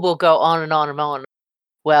 People will go on and on and on.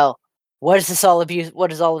 Well, what is this all abuse?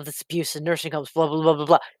 What is all of this abuse in nursing homes? Blah blah blah blah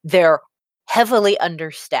blah. They're heavily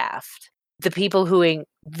understaffed. The people doing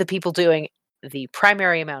the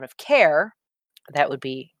primary amount of care, that would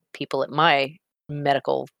be people at my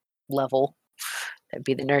medical level. That'd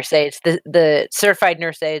be the nurse aides, the certified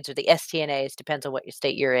nurse aides, or the STNAs, depends on what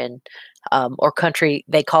state you're in, or country.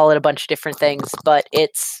 They call it a bunch of different things, but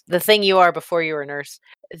it's the thing you are before you're a nurse.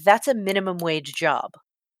 That's a minimum wage job.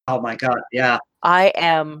 Oh my God, yeah. I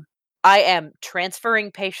am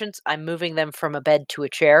transferring patients. I'm moving them from a bed to a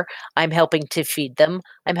chair. I'm helping to feed them.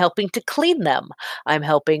 I'm helping to clean them. I'm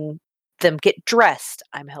helping them get dressed.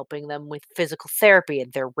 I'm helping them with physical therapy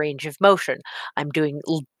and their range of motion. I'm doing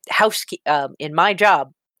in my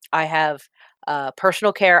job. I have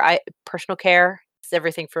personal care. Personal care is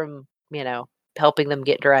everything from helping them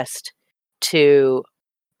get dressed to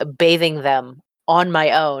bathing them on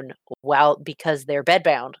my own because they're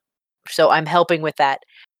bedbound. So I'm helping with that.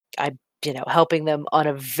 I'm helping them on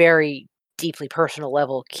a very deeply personal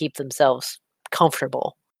level keep themselves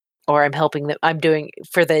comfortable, or I'm helping them. I'm doing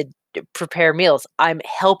for the prepare meals. I'm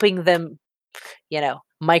helping them,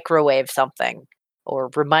 microwave something, or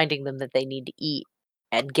reminding them that they need to eat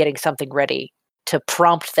and getting something ready to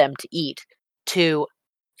prompt them to eat, to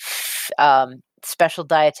special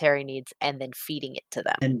dietary needs, and then feeding it to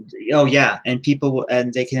them. And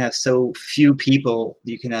and they can have so few people.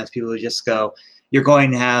 You can have people who just go, you're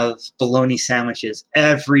going to have bologna sandwiches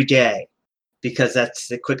every day because that's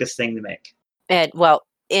the quickest thing to make. And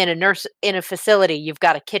in a facility, you've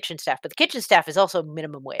got a kitchen staff, but the kitchen staff is also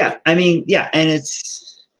minimum wage. Yeah, I mean, yeah, and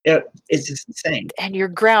it's just insane. And you're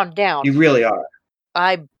ground down. You really are.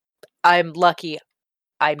 I'm lucky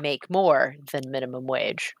I make more than minimum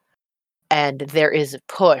wage. And there is a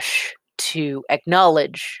push to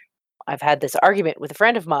acknowledge. I've had this argument with a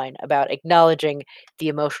friend of mine about acknowledging the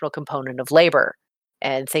emotional component of labor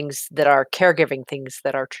and things that are caregiving, things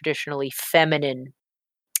that are traditionally feminine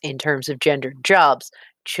in terms of gendered jobs,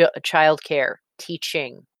 childcare,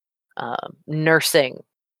 teaching, nursing,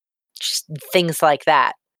 just things like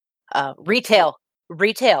that. Retail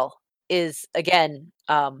is, again,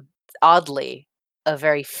 oddly, a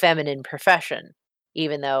very feminine profession,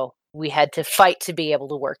 even though we had to fight to be able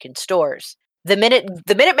to work in stores. The minute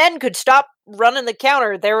men could stop running the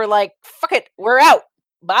counter, they were like, fuck it, we're out.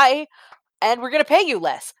 Bye. And we're going to pay you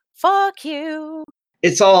less. Fuck you.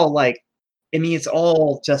 It's all it's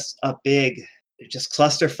all just a big, just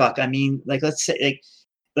clusterfuck. I mean, let's say,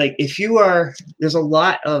 if you are, there's a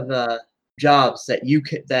lot of jobs that you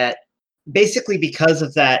could, that basically because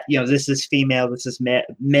of that, this is female, this is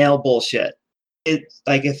male bullshit. It's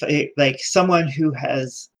if someone who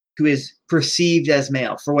is perceived as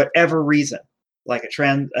male for whatever reason, like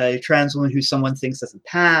a trans woman who someone thinks doesn't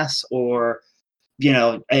pass, or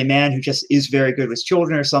a man who just is very good with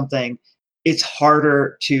children or something, it's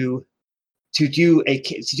harder to do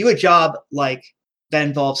a job that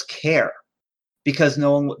involves care,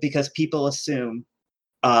 because people assume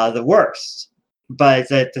the worst.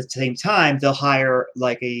 But at the same time, they'll hire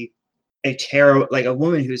a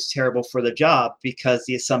woman who's terrible for the job because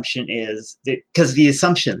the assumptions,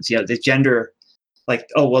 the gender,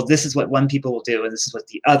 this is what one people will do and this is what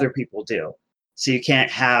the other people do. So you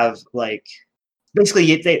can't have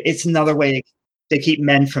basically it's another way to keep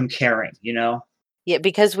men from caring, Yeah,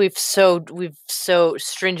 because we've so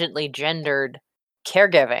stringently gendered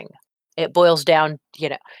caregiving. It boils down,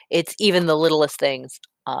 it's even the littlest things.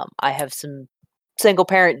 I have some single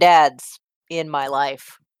parent dads in my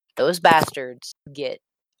life. Those bastards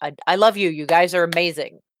I love you. You guys are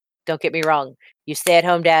amazing. Don't get me wrong. You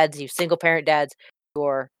stay-at-home dads, you single parent dads,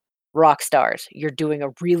 you're rock stars. You're doing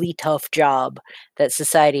a really tough job that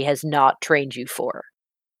society has not trained you for,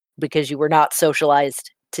 because you were not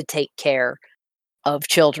socialized to take care of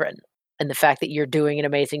children. And the fact that you're doing an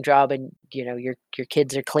amazing job, and your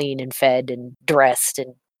kids are clean and fed and dressed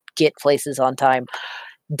and get places on time,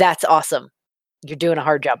 that's awesome. You're doing a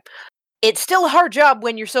hard job. It's still a hard job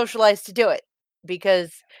when you're socialized to do it,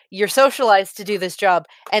 because you're socialized to do this job,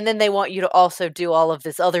 and then they want you to also do all of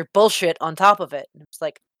this other bullshit on top of it. And it's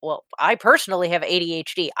like, well, I personally have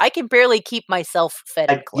ADHD. I can barely keep myself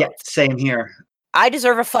fed and clothed. Yeah, same here. I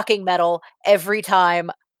deserve a fucking medal every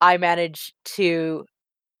time I manage to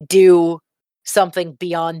do something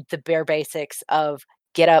beyond the bare basics of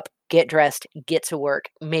get up, get dressed, get to work,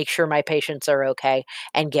 make sure my patients are okay,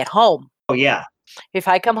 and get home. Oh, yeah. If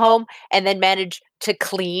I come home and then manage to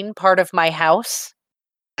clean part of my house,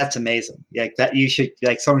 that's amazing.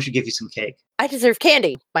 Someone should give you some cake. I deserve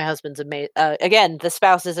candy. My husband's amazing. Again, the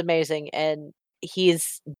spouse is amazing, and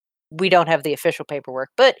he's we don't have the official paperwork,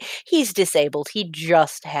 but he's disabled. He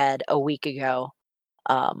just had a week ago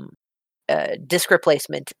disc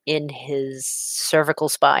replacement in his cervical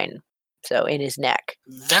spine, so in his neck.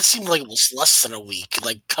 That seemed like it was less than a week,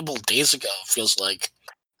 like a couple of days ago, feels like.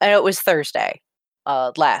 I know it was Thursday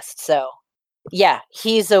last, so yeah,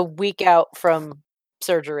 he's a week out from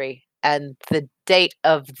surgery, and the date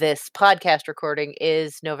of this podcast recording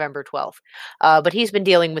is November 12th. But he's been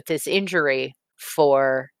dealing with this injury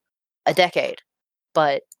for a decade,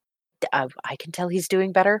 but I can tell he's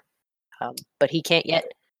doing better, but he can't yet.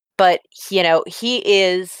 But, he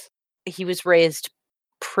was raised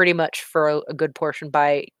pretty much for a good portion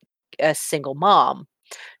by a single mom.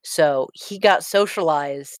 So he got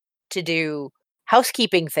socialized to do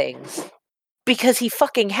housekeeping things because he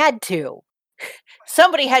fucking had to.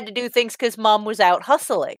 Somebody had to do things because mom was out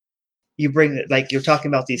hustling. You bring, like, you're talking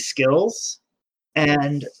about these skills,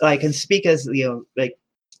 and I can speak as, like,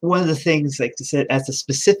 one of the things, like, to say as a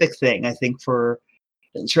specific thing, I think, for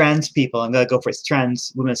trans people, I'm going to go for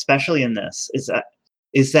trans women, especially in this, is that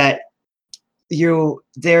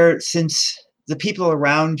since the people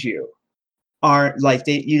around you aren't like,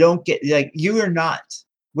 you don't get, like, you're not,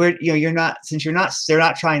 they're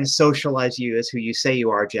not trying to socialize you as who you say you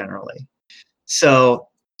are generally. So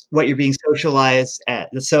what you're being socialized at.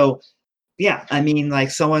 So yeah, I mean,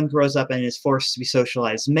 like, someone grows up and is forced to be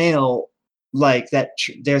socialized male, like that.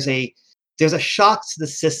 There's a shock to the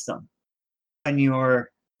system when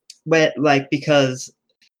because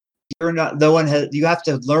you're not, you have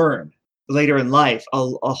to learn later in life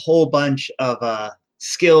a whole bunch of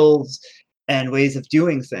skills and ways of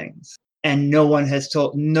doing things, and no one has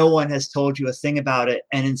told you a thing about it,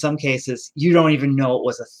 and in some cases you don't even know it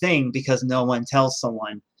was a thing because no one tells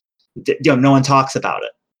someone, no one talks about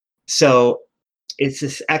it. So it's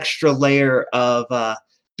this extra layer of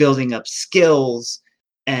building up skills,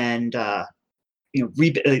 and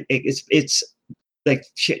it's like,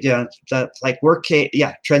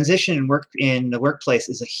 transition and work in the workplace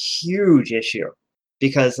is a huge issue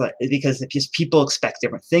because people expect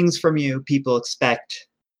different things from you. People expect,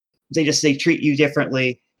 they treat you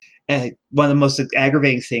differently. And one of the most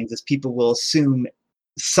aggravating things is people will assume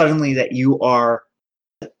suddenly that you are,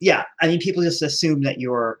 people just assume that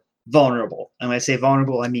you're vulnerable. And when I say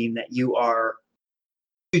vulnerable, I mean that you are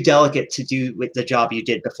too delicate to do with the job you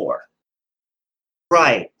did before.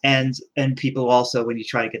 Right. And people also, when you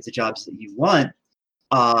try to get the jobs that you want,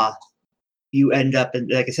 you end up in,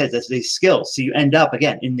 like I said, there's these skills. So you end up,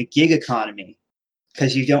 again, in the gig economy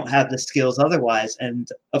because you don't have the skills otherwise. And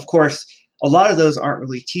of course, a lot of those aren't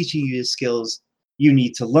really teaching you the skills you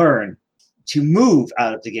need to learn to move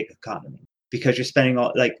out of the gig economy, because you're spending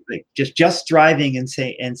all, like just driving and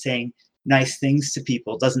saying nice things to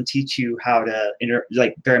people doesn't teach you how to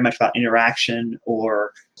very much about interaction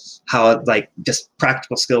or how, like, just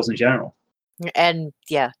practical skills in general. And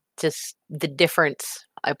just the difference.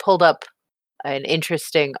 I pulled up an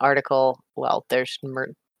interesting article. Well, it's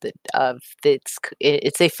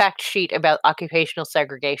a fact sheet about occupational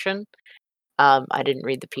segregation. I didn't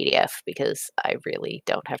read the PDF because I really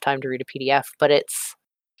don't have time to read a PDF, but it's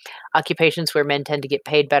occupations where men tend to get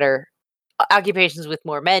paid better. Occupations with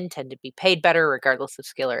more men tend to be paid better regardless of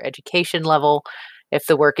skill or education level. If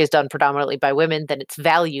the work is done predominantly by women, then it's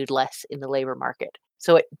valued less in the labor market.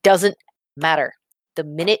 So it doesn't matter. The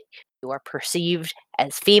minute you are perceived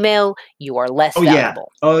as female, you are less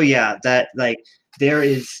valuable. That, like, there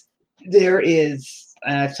is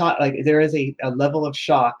and I've taught, like, there is a level of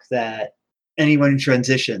shock that anyone who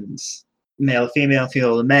transitions, male, female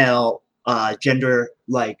to male, gender,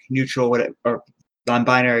 like, neutral, whatever, or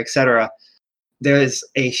non-binary, etc., there is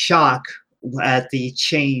a shock at the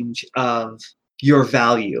change of your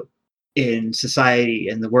value in society,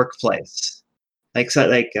 in the workplace. I've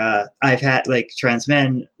had, like, trans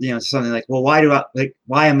men, something like, well,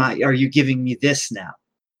 are you giving me this now?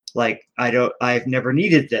 Like, I've never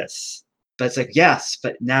needed this. But it's like, yes,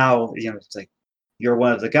 but now, it's like, you're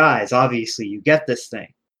one of the guys. Obviously, you get this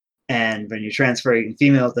thing. And when you're transferring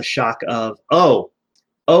female, the shock of, oh,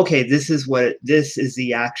 okay, this is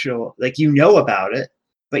the actual, like, about it,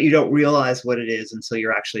 but you don't realize what it is until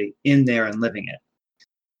you're actually in there and living it.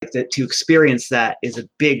 Like, to experience that is a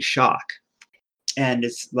big shock. And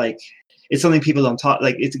it's like, it's something people don't talk,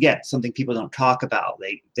 like, it's, again, something people don't talk about.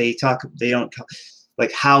 They don't talk,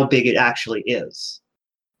 like, how big it actually is.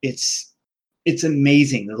 It's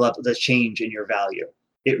amazing, the change in your value.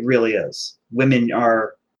 It really is. Women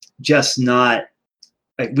are just not,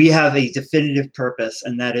 like, we have a definitive purpose,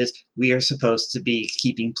 and that is we are supposed to be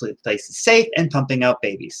keeping places safe and pumping out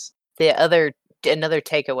babies. The other another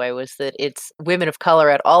takeaway was that it's women of color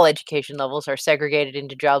at all education levels are segregated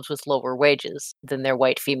into jobs with lower wages than their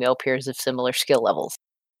white female peers of similar skill levels.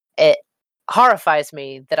 It horrifies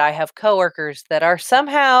me that I have coworkers that are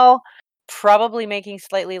somehow probably making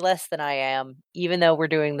slightly less than I am, even though we're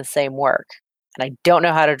doing the same work. And I don't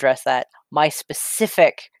know how to address that. My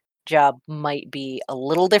specific job might be a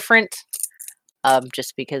little different,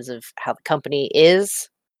 just because of how the company is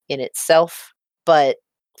in itself. But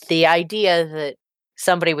the idea that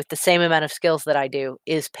somebody with the same amount of skills that I do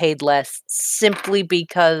is paid less simply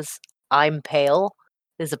because I'm pale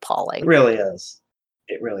is appalling. It really is.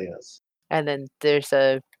 It really is. And then there's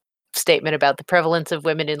a statement about the prevalence of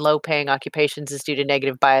women in low-paying occupations is due to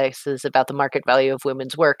negative biases about the market value of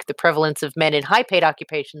women's work. The prevalence of men in high-paid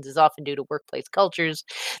occupations is often due to workplace cultures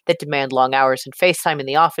that demand long hours and face time in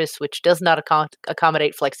the office, which does not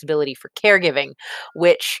accommodate flexibility for caregiving,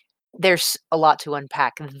 which there's a lot to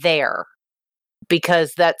unpack there,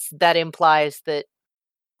 because that implies that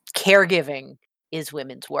caregiving is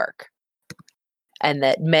women's work and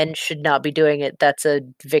that men should not be doing it. That's a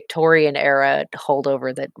Victorian era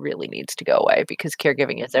holdover that really needs to go away, because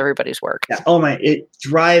caregiving is everybody's work. Yeah. Oh my! It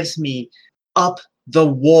drives me up the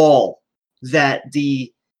wall that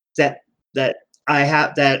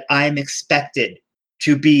I'm expected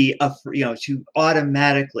to be to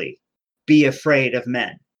automatically be afraid of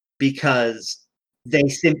men because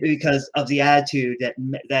of the attitude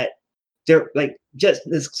that they're like, just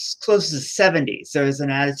as close as the 70s. There's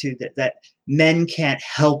an attitude that men can't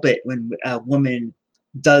help it when a woman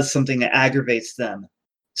does something that aggravates them.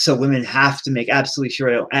 So women have to make absolutely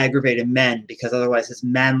sure they don't aggravate a man, because otherwise his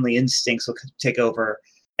manly instincts will take over,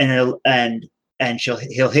 and he'll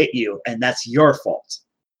hit you, and that's your fault.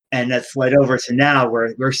 And that's led over to now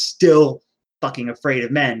where we're still fucking afraid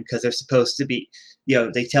of men, because they're supposed to be,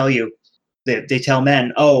 they tell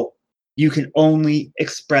men, oh, you can only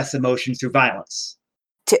express emotion through violence.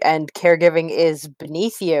 And caregiving is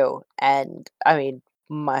beneath you. And I mean,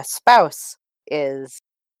 my spouse is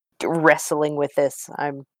wrestling with this.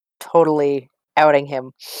 I'm totally outing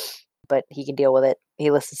him, but he can deal with it.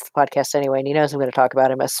 He listens to the podcast anyway, and he knows I'm going to talk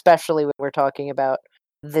about him, especially when we're talking about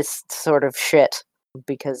this sort of shit,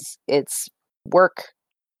 because it's work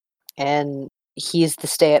and he's the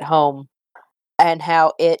stay-at-home, and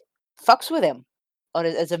how it fucks with him on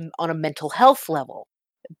a mental health level,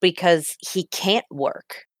 because he can't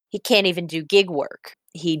work. He can't even do gig work.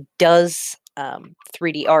 He does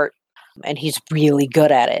 3D art, and he's really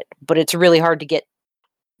good at it, but it's really hard to get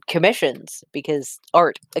commissions because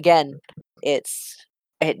art, again, it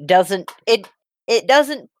doesn't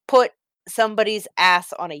put somebody's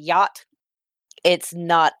ass on a yacht. It's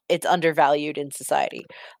undervalued in society,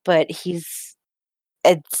 but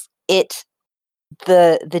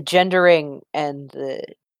the gendering and the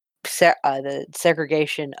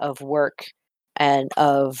segregation of work and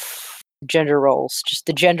of gender roles, just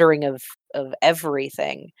the gendering of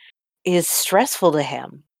everything, is stressful to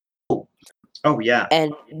him. Oh yeah.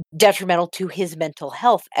 And detrimental to his mental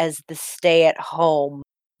health as the stay-at-home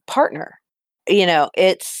partner.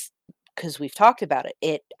 It's because we've talked about it.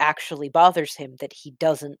 It actually bothers him that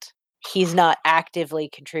he's not actively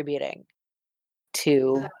contributing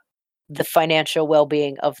to the financial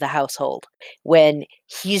well-being of the household when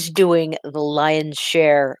he's doing the lion's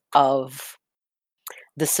share of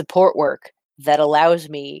the support work that allows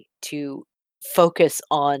me to focus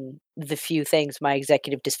on the few things my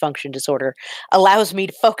executive dysfunction disorder allows me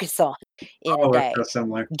to focus on in a day. We're so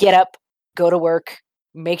similar. Get up, go to work,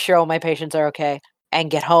 make sure all my patients are okay,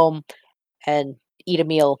 and get home and eat a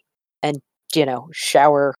meal and,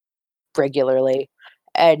 shower regularly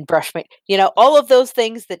and brush my, all of those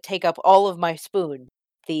things that take up all of my spoon.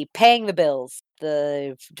 The paying the bills,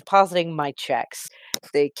 the depositing my checks,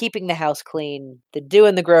 the keeping the house clean, the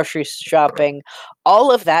doing the grocery shopping,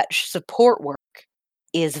 all of that support work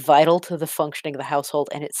is vital to the functioning of the household,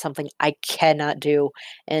 and it's something I cannot do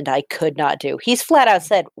and I could not do. He's flat out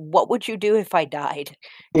said, "What would you do if I died?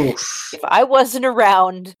 Oof. If I wasn't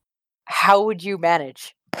around, how would you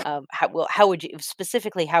manage? How would you,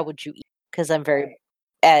 specifically, how would you eat? Because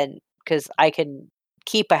because I can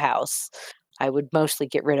keep a house, I would mostly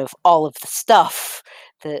get rid of all of the stuff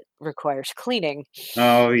that requires cleaning."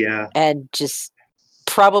 Oh yeah. And just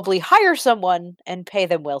probably hire someone and pay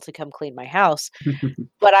them well to come clean my house.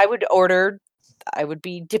 But I would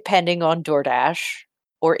be depending on DoorDash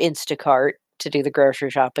or Instacart to do the grocery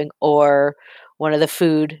shopping, or one of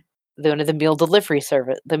the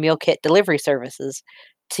meal kit delivery services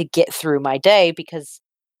to get through my day, because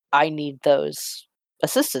I need those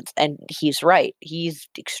assistance. And he's right. He's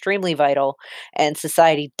extremely vital, and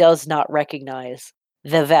society does not recognize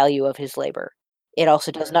the value of his labor. It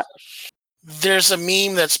also does not. There's a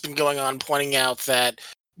meme that's been going on pointing out that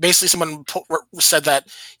basically someone said that,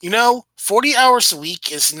 40 hours a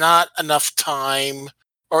week is not enough time,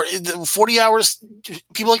 or 40 hours,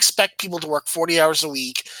 people expect people to work 40 hours a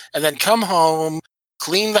week and then come home,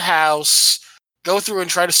 clean the house, go through and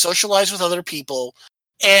try to socialize with other people,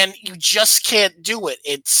 and you just can't do it.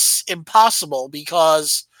 It's impossible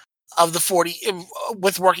because of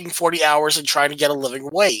with working 40 hours and trying to get a living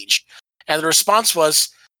wage. And the response was,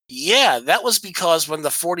 yeah, that was because when the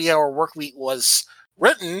 40-hour work week was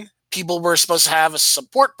written, people were supposed to have a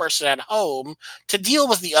support person at home to deal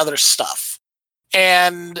with the other stuff.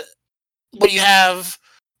 And when you have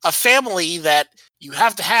a family that you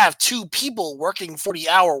have to have 2 people working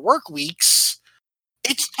 40-hour work weeks,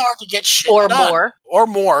 it's hard to get shit Or done. more. Or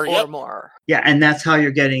more. Or Yep. more. Yeah, and that's how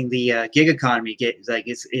you're getting the gig economy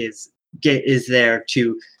is there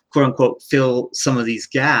to quote unquote fill some of these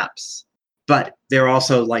gaps, but they're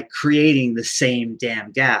also like creating the same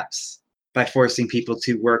damn gaps by forcing people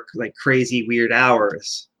to work like crazy weird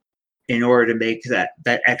hours in order to make that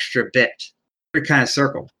extra bit. Every kind of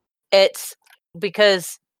circle. It's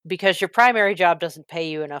because your primary job doesn't pay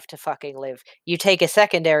you enough to fucking live. You take a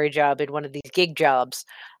secondary job in one of these gig jobs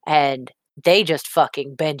and they just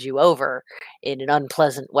fucking bend you over in an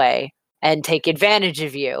unpleasant way and take advantage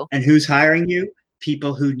of you. And who's hiring you?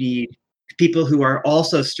 People who are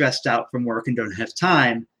also stressed out from work and don't have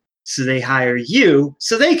time, so they hire you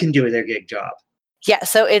so they can do their gig job. Yeah,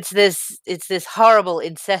 so it's this horrible,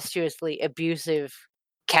 incestuously abusive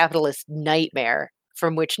capitalist nightmare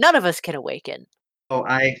from which none of us can awaken. Oh,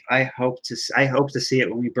 I hope to see it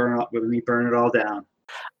when we burn it all down.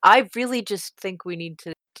 I really just think we need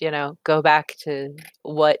to, go back to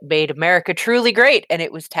what made America truly great, and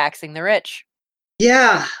it was taxing the rich.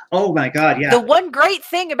 Yeah. Oh my God. Yeah. The one great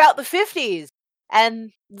thing about the 50s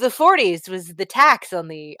and the 40s was the tax on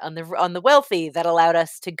the wealthy that allowed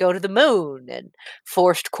us to go to the moon and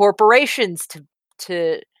forced corporations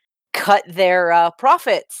to cut their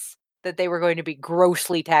profits that they were going to be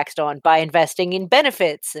grossly taxed on by investing in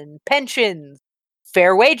benefits and pensions,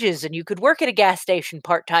 fair wages, and you could work at a gas station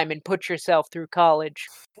part-time and put yourself through college.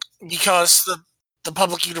 Because the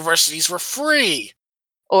public universities were free.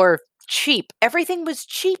 Or cheap. Everything was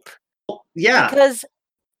cheap. Yeah. Because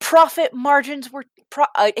profit margins were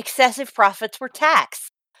excessive profits were taxed.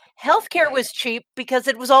 Healthcare was cheap because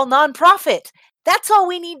it was all non-profit. That's all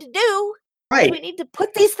we need to do. Right. We need to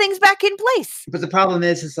put these things back in place. But the problem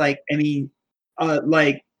is like, I mean,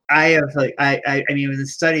 like I have like I mean, in the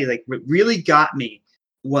study, like what really got me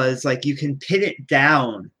was like you can pin it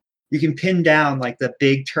down. You can pin down like the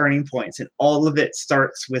big turning points, and all of it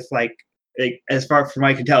starts with like as far from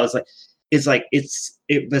I can tell,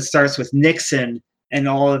 it starts with Nixon and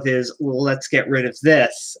all of his, well, let's get rid of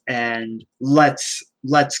this and let's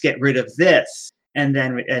get rid of this, and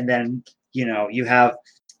then you have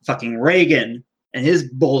fucking Reagan and his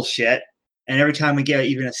bullshit, and every time we get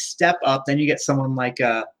even a step up, then you get someone like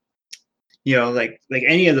like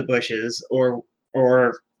any of the Bushes or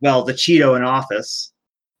well, the Cheeto in office.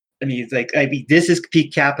 I mean, this is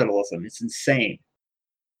peak capitalism. It's insane.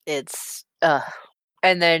 It's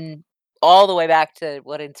and then all the way back to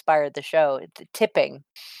what inspired the show, the tipping,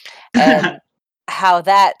 and how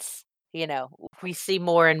that's we see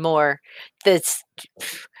more and more this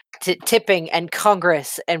tipping and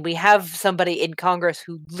Congress, and we have somebody in Congress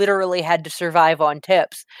who literally had to survive on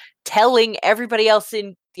tips, telling everybody else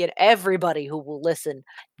everybody who will listen,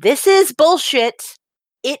 this is bullshit.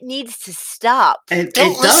 It needs to stop. And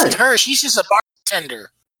don't listen to her. She's just a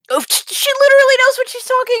bartender. Oh, she literally knows what she's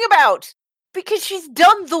talking about because she's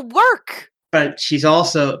done the work. But she's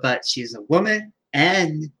a woman,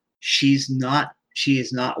 and she is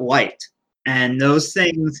not white, and those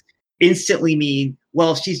things instantly mean,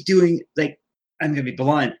 well, she's doing, like, I'm gonna be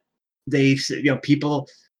blunt. The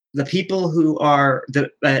people who are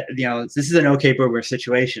this is an okay boomer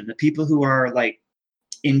situation. The people who are like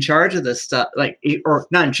in charge of this stuff, or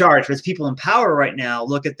not in charge, but it's people in power right now,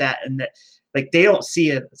 look at that and that, like, they don't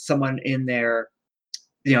see someone in their,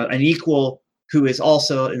 an equal who is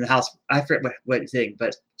also in the House. I forget what thing,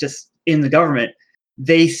 but just in the government,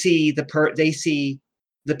 they see the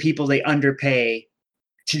people they underpay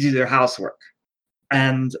to do their housework,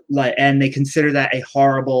 and they consider that a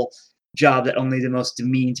horrible job that only the most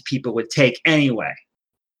demeaned people would take anyway.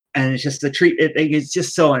 And it's just it's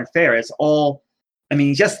just so unfair. It's all, I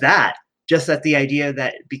mean, just that the idea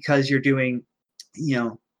that because you're doing,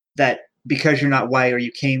 that because you're not white or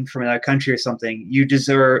you came from another country or something, you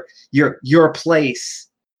deserve your place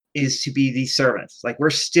is to be these servants. Like, we're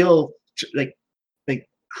still like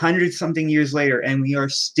 100 something years later, and we are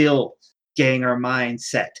still getting our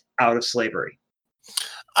mindset out of slavery.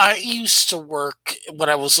 I used to work when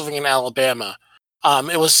I was living in Alabama.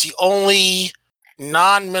 It was the only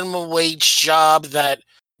non-minimum wage job that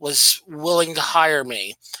was willing to hire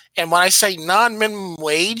me. And when I say non-minimum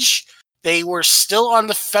wage, they were still on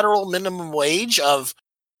the federal minimum wage of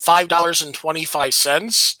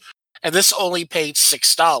 $5.25, and this only paid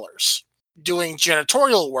 $6. Doing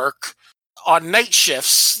janitorial work on night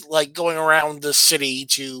shifts, like going around the city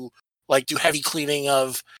to like do heavy cleaning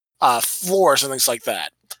of floors and things like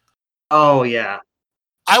that. Oh yeah.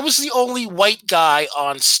 I was the only white guy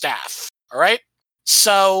on staff. All right.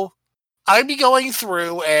 So I'd be going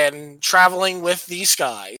through and traveling with these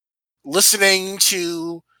guys, listening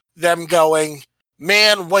to them going,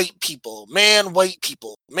 man, white people, man, white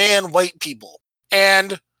people, man, white people.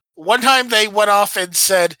 And one time they went off and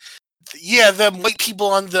said, yeah, them white people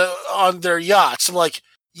on their yachts. I'm like,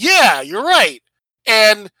 yeah, you're right.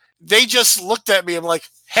 And they just looked at me. I'm like,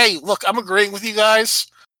 hey, look, I'm agreeing with you guys.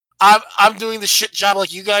 I'm doing the shit job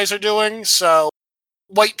like you guys are doing. So,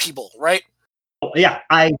 white people, right? Yeah,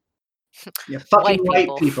 fucking white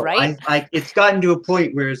people. Right? It's gotten to a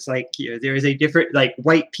point where it's like there is a different like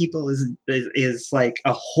white people is like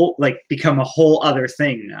a whole like become a whole other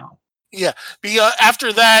thing now. Yeah, because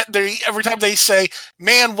after that, every time they say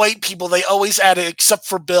 "man, white people," they always add it except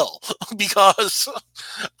for Bill because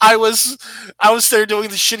I was there doing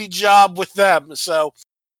the shitty job with them. So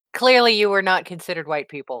clearly, you were not considered white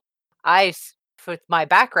people. With my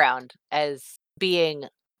background as being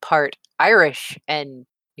part Irish and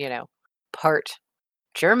part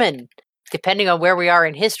German, depending on where we are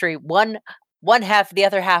in history, one half, the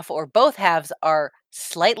other half, or both halves are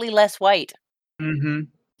slightly less white. Mm-hmm.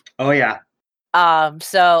 Oh yeah.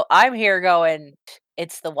 So I'm here going,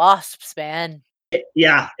 it's the wasps, man.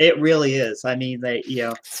 Yeah, it really is. I mean,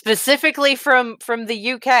 specifically from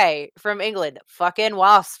the UK, from England, fucking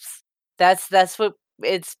wasps. That's what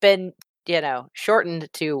it's been, shortened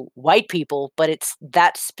to white people, but it's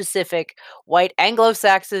that specific white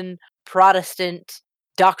Anglo-Saxon Protestant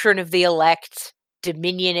doctrine of the elect,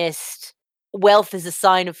 dominionist. Wealth is a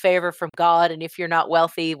sign of favor from God, and if you're not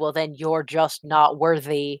wealthy, well, then you're just not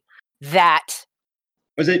worthy. That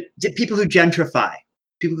was it people who gentrify.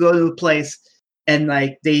 People go to a place and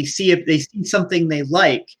like they see something they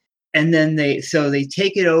like, and then they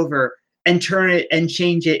take it over and turn it and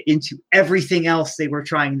change it into everything else they were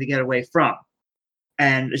trying to get away from.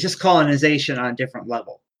 And it's just colonization on a different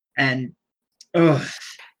level. And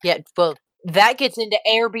yeah, well, that gets into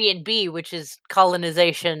Airbnb, which is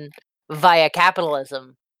colonization via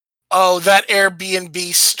capitalism. Oh, that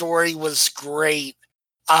Airbnb story was great.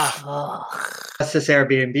 What's this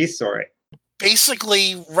Airbnb story?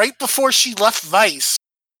 Basically, right before she left Vice,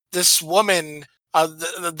 this woman,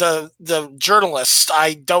 the journalist,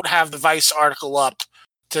 I don't have the Vice article up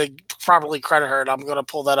to properly credit her, and I'm going to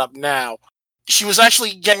pull that up now. She was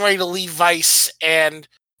actually getting ready to leave Vice, and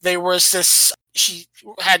there was this. She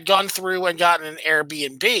had gone through and gotten an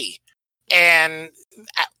Airbnb, and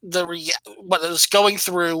what it was going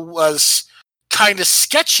through was kind of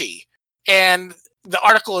sketchy. And the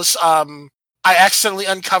article is, I accidentally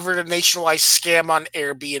uncovered a nationwide scam on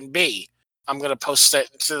Airbnb. I'm going to post that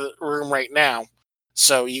to the room right now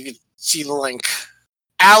so you can see the link.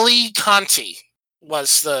 Ali Conti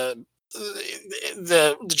was the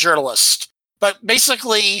journalist. But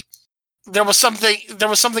basically, there was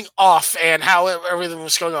something off and how everything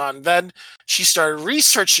was going on. Then she started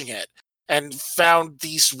researching it and found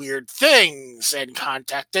these weird things and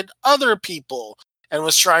contacted other people and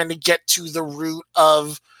was trying to get to the root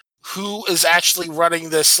of who is actually running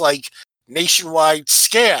this like nationwide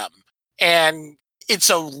scam. And it's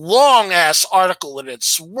a long ass article and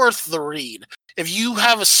it's worth the read. If you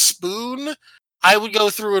have a spoon, I would go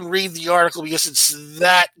through and read the article because it's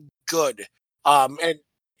that good. And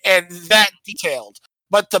that detailed.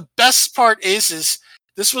 But the best part is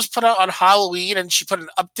this was put out on Halloween, and she put an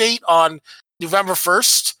update on November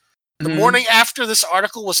 1st. The morning after this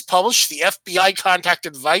article was published, the FBI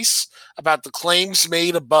contacted Vice about the claims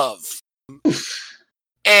made above.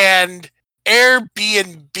 And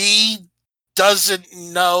Airbnb doesn't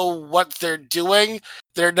know what they're doing.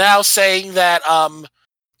 They're now saying that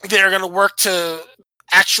they're going to work to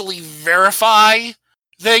actually verify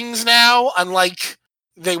things now, unlike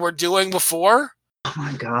they were doing before. Oh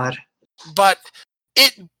my god. But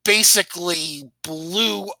it basically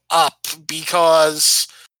blew up because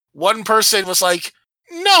one person was like,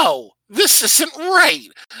 no, this isn't right.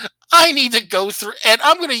 I need to go through, and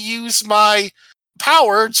I'm going to use my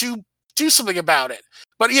power to do something about it.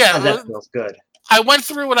 But yeah, that feels good. I went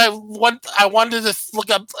through and I wanted to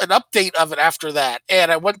look up an update of it after that,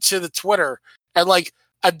 and I went to the Twitter, and like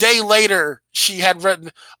a day later, she had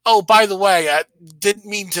written, "Oh, by the way, I didn't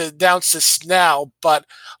mean to announce this now, but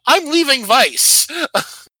I'm leaving Vice,"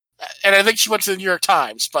 and I think she went to the New York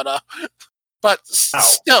Times. But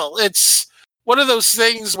still, it's one of those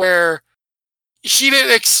things where she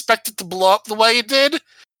didn't expect it to blow up the way it did,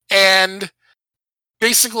 and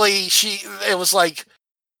basically it was like,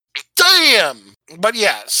 damn. But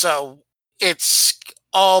yeah, so it's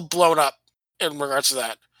all blown up in regards to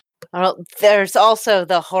that. Well, there's also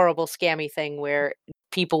the horrible scammy thing where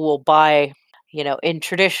people will buy, in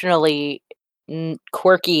traditionally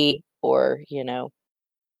quirky or,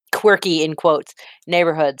 quirky in quotes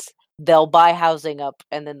neighborhoods. They'll buy housing up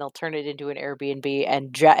and then they'll turn it into an Airbnb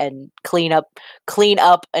and clean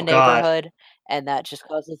up a neighborhood, and that just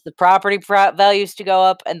causes the property values to go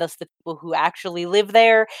up, and thus the people who actually live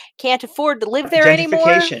there can't afford to live there anymore.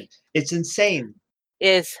 Gentrification. It's insane.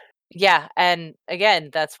 Yeah, and again,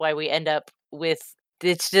 that's why we end up with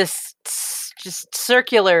it's just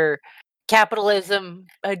circular capitalism.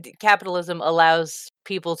 Capitalism allows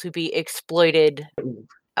people to be exploited.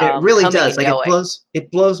 It really coming does. and Like going. it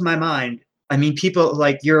blows my mind. I mean, people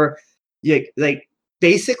like like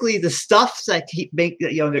basically the stuff that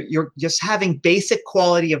you're just having basic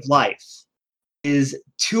quality of life is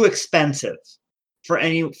too expensive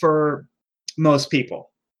for most people.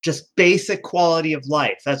 Just basic quality of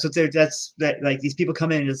life. That's what like these people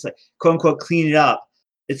come in and just like quote unquote clean it up.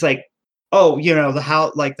 It's like, oh, the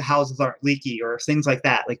houses aren't leaky or things like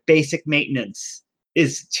that. Like basic maintenance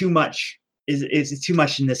is too much. Is too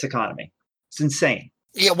much in this economy. It's insane.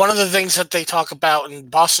 Yeah, one of the things that they talk about in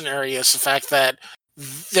Boston area is the fact that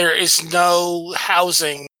there is no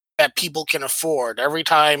housing that people can afford. Every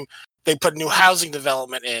time they put new housing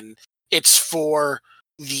development in, it's for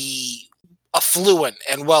the affluent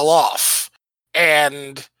and well off.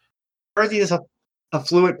 And where are these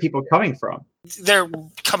affluent people coming from? They're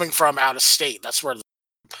coming from out of state. That's where.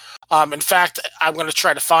 In fact, I'm going to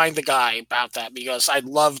try to find the guy about that because I'd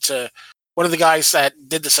love to. One of the guys that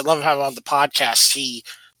did this, I love having him on the podcast. He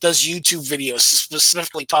does YouTube videos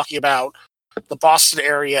specifically talking about the Boston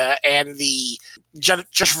area and the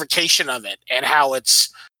gentrification of it and how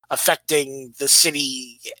it's affecting the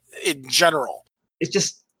city in general. It's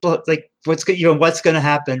just like what's going to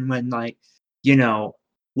happen when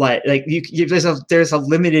there's a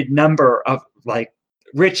limited number of like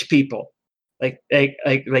rich people, like they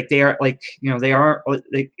are they aren't like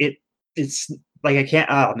it's. Like I can't.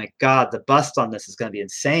 Oh my god, the bust on this is going to be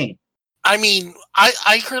insane. I mean,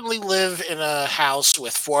 I currently live in a house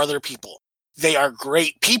with 4 other people. They are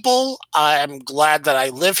great people. I'm glad that I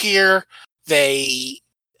live here. They,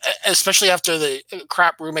 especially after the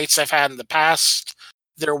crap roommates I've had in the past,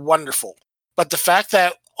 they're wonderful. But the fact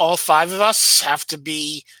that all 5 of us have to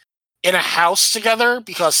be in a house together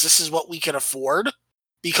because this is what we can afford,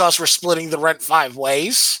 because we're splitting the rent 5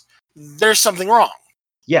 ways, there's something wrong.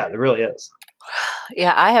 Yeah, there really is.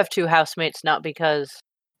 Yeah, I have 2 housemates, not because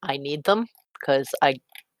I need them, because I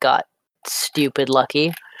got stupid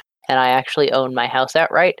lucky, and I actually own my house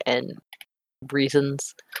outright, and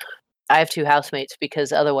reasons. I have 2 housemates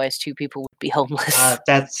because otherwise 2 people would be homeless. I'll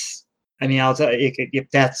tell you,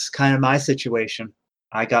 that's kind of my situation.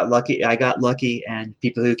 I got lucky, and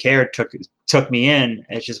people who cared took me in.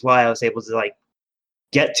 It's just why I was able to like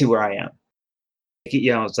get to where I am.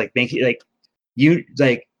 It's like making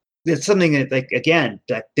it's something that, like, again,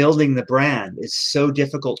 that building the brand is so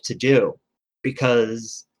difficult to do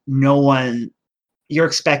because you're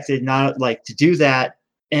expected not like to do that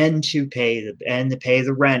and to pay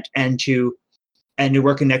the rent and to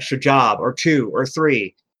work an extra job or 2 or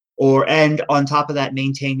 3 and on top of that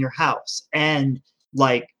maintain your house and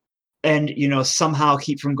somehow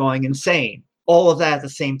keep from going insane. All of that at the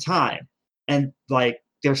same time, and like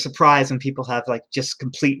they're surprised when people have like just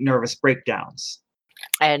complete nervous breakdowns.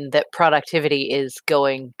 And that productivity is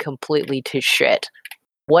going completely to shit.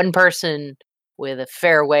 One person with a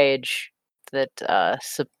fair wage that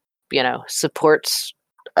supports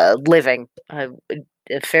living, a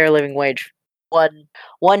fair living wage,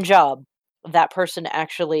 one job, that person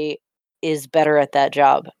actually is better at that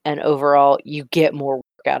job, and overall you get more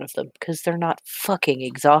work out of them because they're not fucking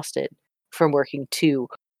exhausted from working 2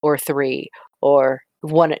 or 3 or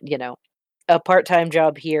 1, a part-time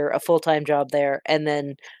job here, a full-time job there, and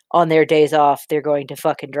then on their days off, they're going to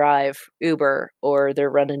fucking drive Uber or they're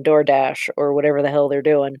running DoorDash or whatever the hell they're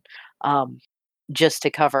doing, just to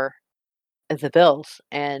cover the bills.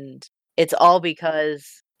 And it's all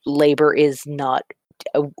because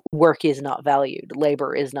work is not valued.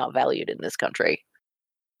 Labor is not valued in this country.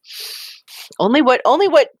 Only what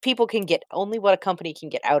people can get, only what a company can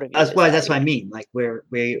get out of you. That's what I mean. Like where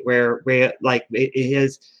like it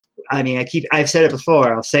is. I mean, I've said it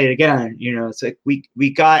before. I'll say it again. You know, it's like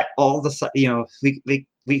we got all the, you know, we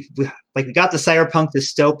got the cyberpunk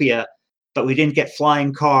dystopia, but we didn't get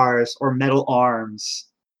flying cars or metal arms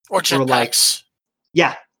or jetpacks.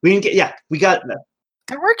 We didn't get. We got.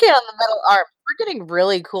 They're working on the metal arm. We're getting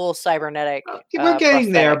really cool cybernetic. We're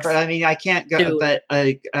getting there, prosthetics. but I mean, I can't go. But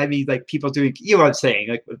I mean, like people doing. You know what I'm saying?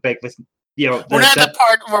 Like with, you know, we're at the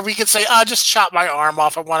part where we can say, "I just chop my arm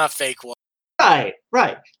off. I want a fake one." Right.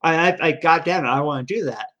 I goddamn it, I want to do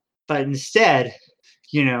that. But instead,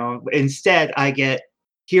 you know, I get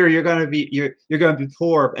here. You're gonna be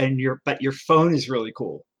poor, but your phone is really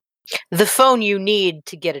cool. The phone you need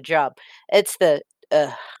to get a job. It's the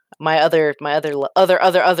my other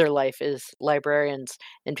life is librarians,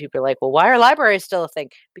 and people are like, well, why are libraries still a thing?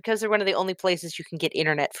 Because they're one of the only places you can get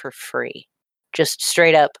internet for free, just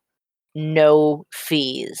straight up, no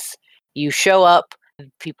fees. You show up,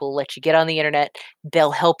 people let you get on the internet.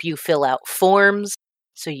 They'll help you fill out forms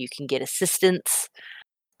so you can get assistance,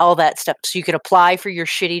 all that stuff, so you can apply for your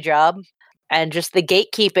shitty job. And just the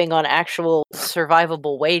gatekeeping on actual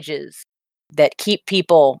survivable wages that keep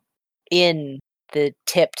people in the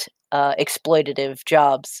tipped exploitative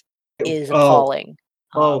jobs is appalling.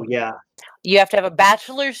 Yeah. You have to have a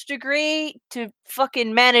bachelor's degree to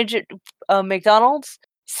fucking manage McDonald's.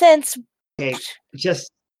 Since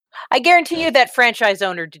I guarantee you that franchise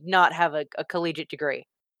owner did not have a collegiate degree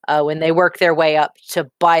when they worked their way up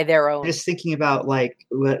to buy their own. Just thinking about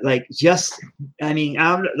just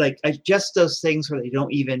those things where they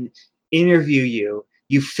don't even interview you.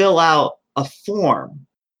 You fill out a form,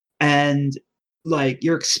 and like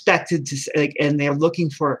you're expected to and they're looking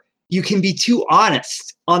for. You can be too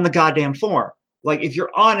honest on the goddamn form. Like if you're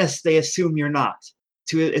honest, they assume you're not.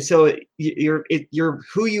 So you're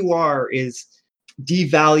who you are is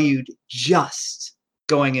devalued just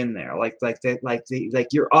going in there.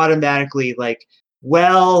 You're automatically like,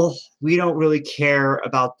 well, we don't really care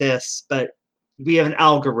about this, but we have an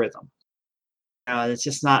algorithm. It's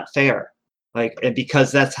just not fair. And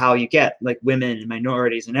because that's how you get women and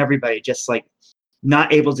minorities and everybody just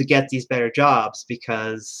not able to get these better jobs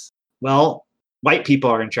because, well, white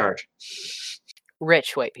people are in charge.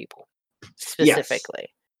 Rich white people, specifically. Yes.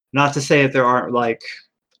 Not to say that there aren't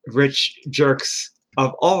rich jerks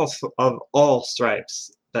of all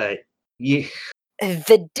stripes, but yeah.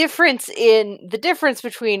 The difference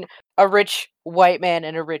between a rich white man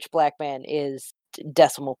and a rich black man is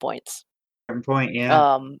decimal points. Point,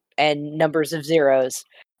 yeah. And numbers of zeros,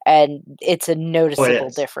 and it's a noticeable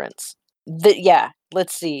difference.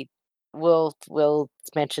 Let's see. We'll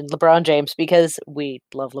mention LeBron James because we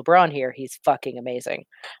love LeBron here. He's fucking amazing.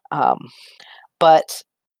 But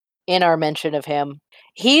in our mention of him,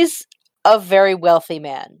 he's a very wealthy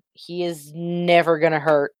man. He is never going to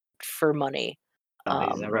hurt for money. He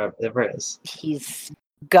never is. He's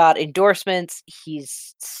got endorsements.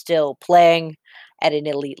 He's still playing at an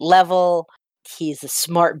elite level. He's a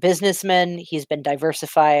smart businessman. He's been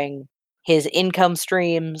diversifying his income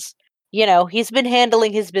streams. He's been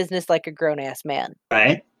handling his business like a grown-ass man.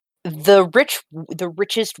 Right. The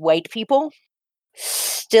richest white people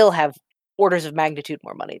still have orders of magnitude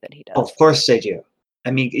more money than he does. Oh, of course they do.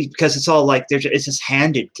 I mean, because it's all it's just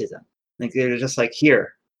handed to them. They're just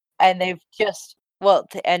here. And they've just,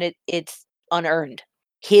 it's unearned.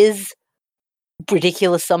 His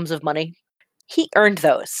ridiculous sums of money, he earned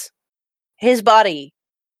those. His body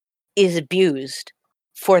is abused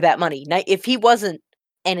for that money. If he wasn't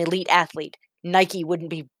an elite athlete, Nike wouldn't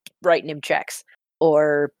be writing him checks,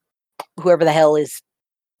 or whoever the hell is,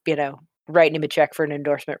 writing him a check for an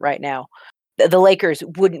endorsement right now. The Lakers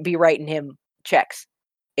wouldn't be writing him checks.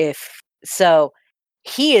 So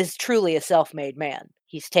he is truly a self-made man.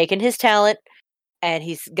 He's taken his talent and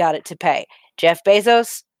he's got it to pay. Jeff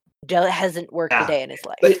Bezos hasn't worked a day in his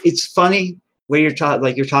life. But it's funny when you're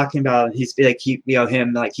talking about he's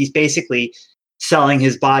he's basically selling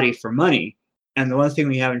his body for money. And the one thing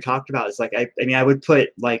we haven't talked about is I would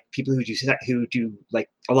put people who do a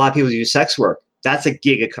lot of people who do sex work. That is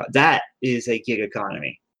a gig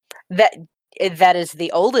economy. That is the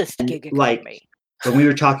oldest gig economy. When we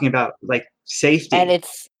were talking about safety, and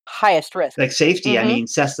it's highest risk. Safety. Mm-hmm. I mean,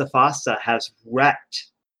 Sesta Fosta has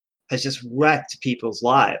just wrecked people's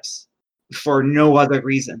lives for no other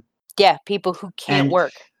reason. Yeah, people who can't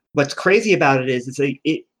work. What's crazy about it is it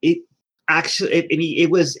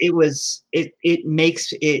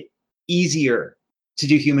makes it easier to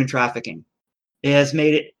do human trafficking. It has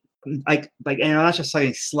made it and I'm not just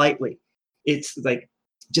saying slightly. It's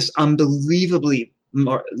just unbelievably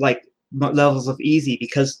more like levels of easy,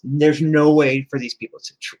 because there's no way for these people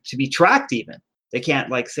to be tracked. Even they can't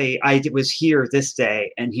like say I was here this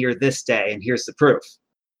day and here this day and here's the proof.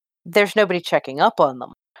 There's nobody checking up on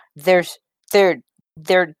them. There's they're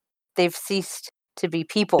they've ceased to be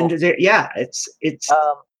people. And yeah, it's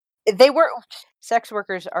They were sex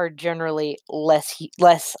workers are generally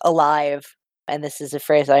less alive, and this is a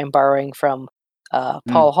phrase I am borrowing from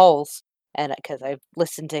Paul Hulse, and because I've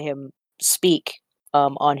listened to him speak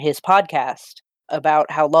on his podcast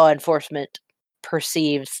about how law enforcement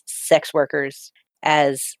perceives sex workers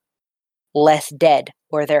as less dead,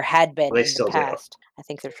 or there had been they in still the do. past. I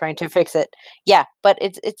think they're trying to fix it. Yeah, but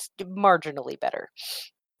it's marginally better,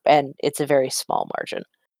 and it's a very small margin.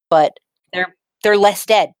 But they're less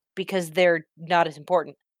dead because they're not as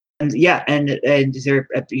important. And yeah, and they're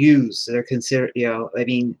abused. They're considered, I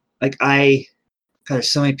mean, like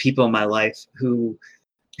there's so many people in my life who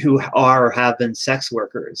are or have been sex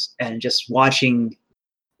workers, and just watching,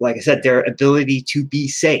 like I said, their ability to be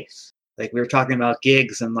safe. Like we were talking about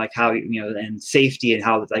gigs and like how and safety, and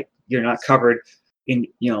how like you're not covered in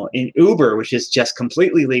in Uber, which is just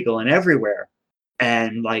completely legal and everywhere,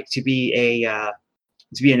 and like to be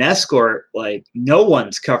an escort, like no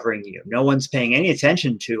one's covering you, no one's paying any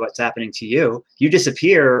attention to what's happening to you. You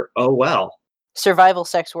disappear, oh well. Survival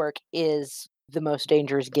sex work is the most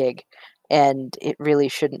dangerous gig, and it really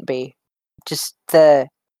shouldn't be. Just the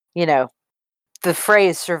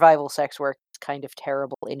phrase survival sex work is kind of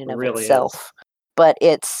terrible in and It of really itself. is. But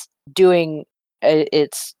it's being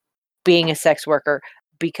a sex worker,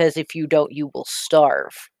 because if you don't, you will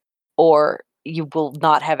starve, or you will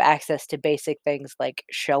not have access to basic things like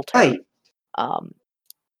shelter. Right. And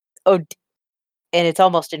it's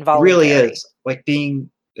almost It involuntary. really is. Like being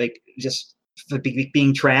just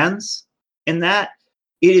being trans in that,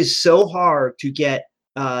 it is so hard to get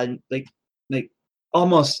like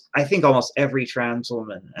almost every trans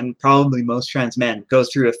woman, and probably most trans men, goes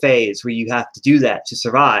through a phase where you have to do that to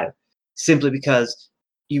survive, simply because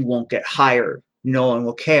you won't get hired, no one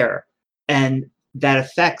will care, and that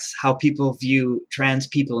affects how people view trans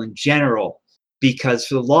people in general. Because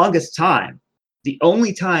for the longest time, the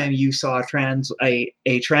only time you saw a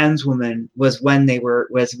trans woman was when they were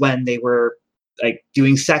like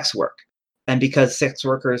doing sex work. And because sex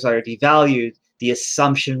workers are devalued, the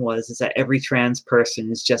assumption was that every trans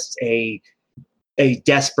person is just a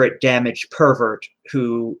desperate, damaged pervert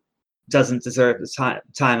who doesn't deserve the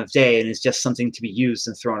time of day and is just something to be used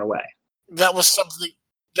and thrown away.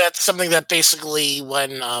 That's something that basically,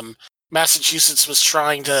 when Massachusetts was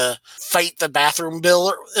trying to fight the bathroom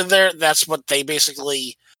bill there, that's what they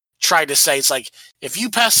basically tried to say. It's like, if you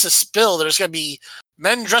pass this bill, there's going to be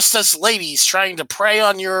men dressed as ladies trying to prey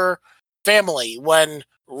on your family, when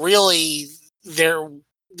really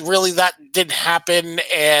that didn't happen.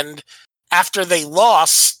 And after they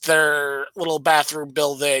lost their little bathroom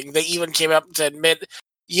building, they even came up to admit,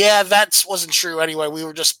 yeah, that wasn't true anyway. We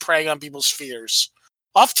were just preying on people's fears.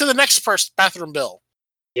 Off to the next bathroom bill.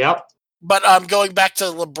 Yep. But going back to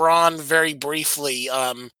LeBron very briefly,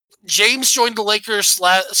 James joined the Lakers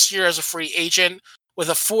last year as a free agent with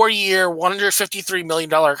a 4-year, $153 million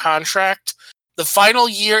contract. The final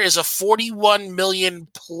year is a $41 million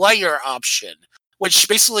player option, which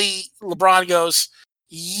basically LeBron goes,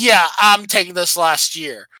 yeah, I'm taking this last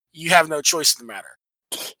year. You have no choice in the matter.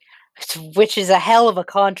 Which is a hell of a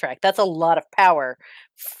contract. That's a lot of power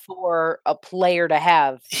for a player to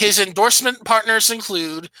have. His endorsement partners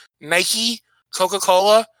include Nike,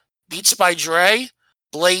 Coca-Cola, Beats by Dre,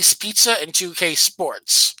 Blaze Pizza, and 2K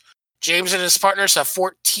Sports. James and his partners have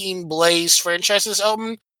 14 Blaze franchises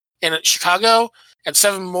open in Chicago and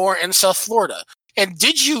 7 more in South Florida. And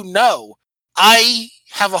did you know I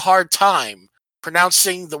have a hard time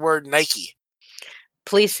pronouncing the word Nike?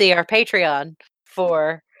 Please see our Patreon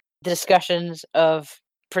for discussions of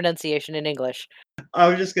pronunciation in English. I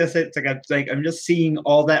was just gonna say, it's like I'm just seeing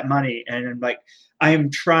all that money, and I'm like, I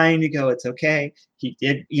am trying to go, it's okay. He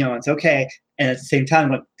did, it's okay. And at the same time,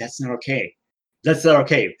 I'm like, that's not okay. That's not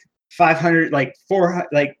okay. 500, like 400,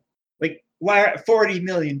 like why $40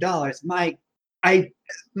 million?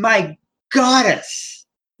 My goddess,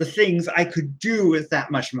 the things I could do with that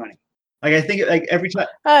much money. Like I think like every time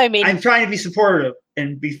I mean, I'm trying to be supportive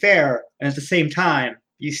and be fair, and at the same time,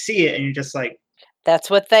 you see it and you're just like, that's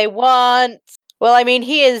what they want. Well, I mean,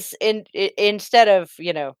 he is instead of,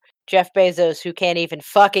 Jeff Bezos, who can't even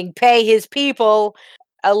fucking pay his people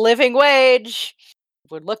a living wage.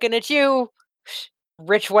 We're looking at you,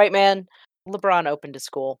 rich white man. LeBron opened a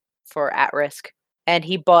school for at-risk, and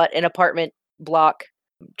he bought an apartment block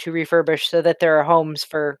to refurbish so that there are homes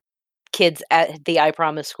for kids at the I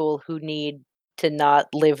Promise school who need to not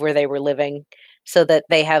live where they were living so that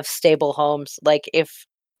they have stable homes. Like if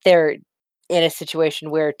they're in a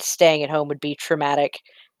situation where staying at home would be traumatic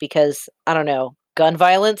because, I don't know, gun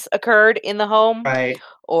violence occurred in the home Right.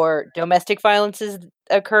 or domestic violences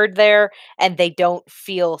occurred there and they don't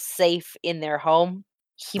feel safe in their home.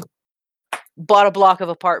 He bought a block of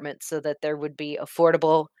apartments so that there would be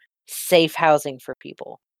affordable, safe housing for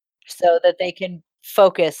people so that they can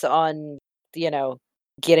focus on, you know,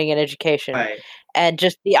 getting an education. Right. And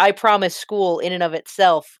just the I Promise school in and of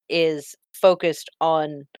itself is focused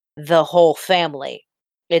on the whole family.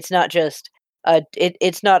 It's not just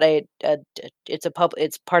it's not it's a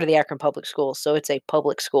it's part of the Akron Public Schools, so it's a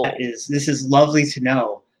public school. This is lovely to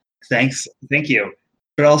know. Thanks. Thank you.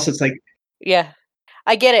 But also it's like, Yeah.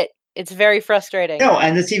 I get it. It's very frustrating. no,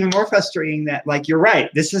 and it's even more frustrating that, like, you're right.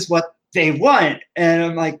 This is what they want, and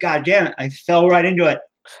I'm like, God damn it! I fell right into it.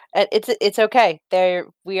 And it's okay.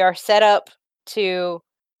 We are set up to,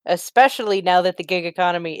 especially now that the gig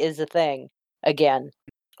economy is a thing again.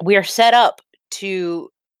 We are set up to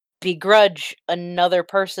begrudge another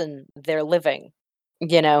person their living.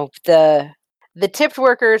 You know, the tipped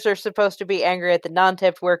workers are supposed to be angry at the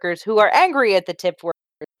non-tipped workers who are angry at the tipped workers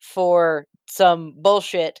for some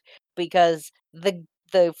bullshit because the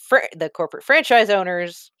corporate franchise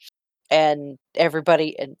owners and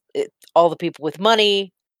everybody and all the people with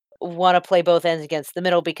money want to play both ends against the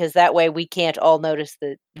middle because that way we can't all notice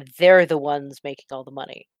that they're the ones making all the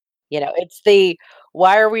money. You know, it's the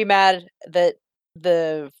why are we mad that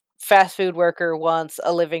the fast food worker wants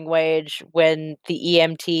a living wage when the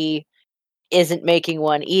EMT isn't making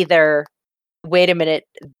one either? Wait a minute,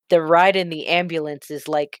 the ride in the ambulance is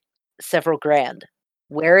like several grand.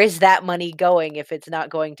 Where is that money going if it's not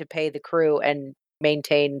going to pay the crew and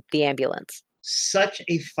maintain the ambulance? Such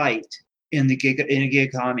a fight in a gig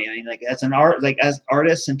economy. I mean, like as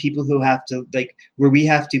artists and people who have to, like, where we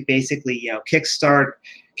have to basically, you know, kickstart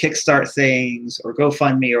things or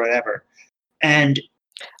GoFundMe or whatever. And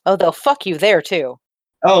oh, they'll fuck you there too.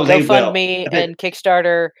 Oh, they will. GoFundMe and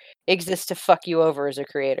Kickstarter exist to fuck you over as a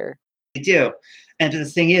creator. They do. And the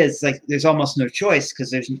thing is, like, there's almost no choice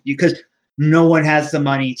because no one has the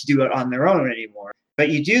money to do it on their own anymore. But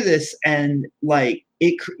you do this, and like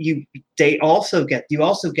you also get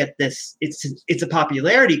this. It's a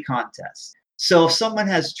popularity contest. So if someone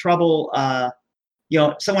has trouble,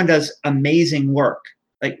 someone does amazing work,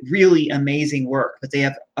 like really amazing work, but they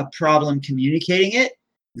have a problem communicating it,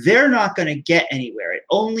 they're not going to get anywhere. It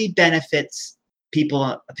only benefits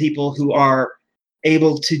people who are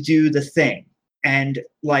able to do the thing, and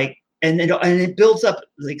it builds up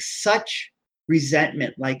like such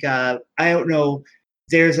resentment. Like I don't know.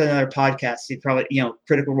 There's another podcast. You probably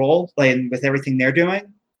Critical Role, playing with everything they're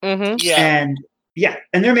doing. Mm-hmm. Yeah,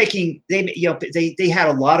 and they're making they had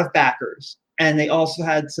a lot of backers, and they also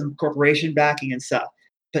had some corporation backing and stuff.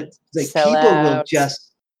 But like I've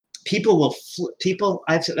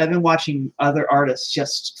been watching other artists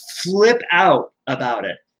just flip out about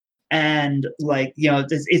it. And like,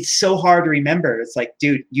 it's so hard to remember. It's like,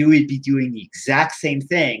 dude, you would be doing the exact same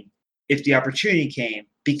thing if the opportunity came,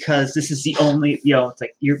 because this is the only, it's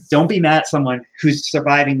like, don't be mad at someone who's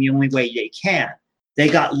surviving the only way they can. They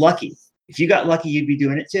got lucky. If you got lucky, you'd be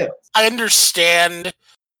doing it too. I understand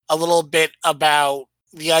a little bit about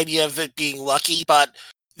the idea of it being lucky, but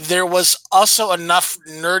there was also enough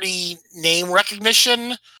nerdy name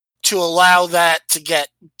recognition to allow that to get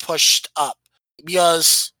pushed up,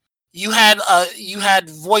 because you had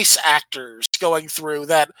voice actors going through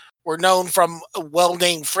that were known from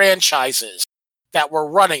well-named franchises that were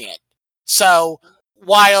running it. So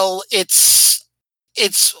while it's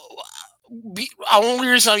the only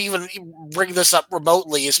reason I even bring this up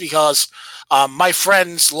remotely is because my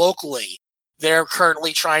friends locally, they're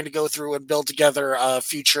currently trying to go through and build together a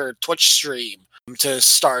future Twitch stream to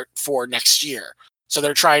start for next year. So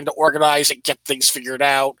they're trying to organize it, get things figured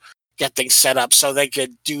out, get things set up so they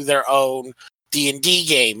could do their own D&D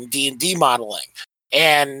game, D&D modeling.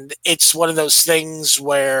 And it's one of those things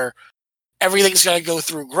where everything's going to go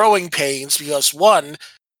through growing pains because, one,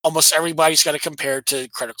 almost everybody's going to compare to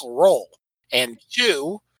Critical Role. And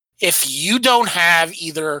two, if you don't have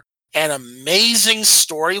either an amazing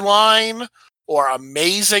storyline or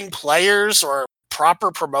amazing players or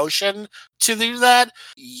proper promotion to do that,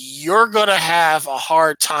 you're going to have a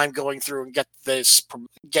hard time going through and get things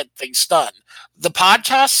done. The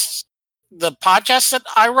podcasts that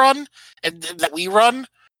I run and that we run,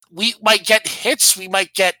 we might get hits, we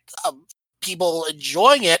might get people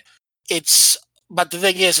enjoying it. But the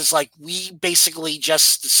thing is, it's like we basically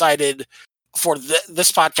just decided for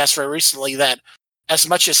this podcast very recently that as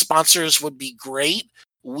much as sponsors would be great,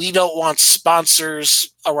 we don't want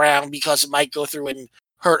sponsors around because it might go through and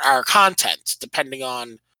hurt our content, depending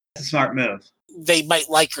on That's a smart move. they might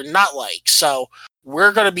like or not like. So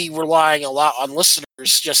we're going to be relying a lot on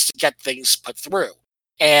listeners just to get things put through.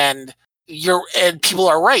 And people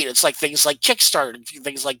are right. It's like things like Kickstarter,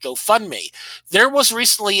 things like GoFundMe. There was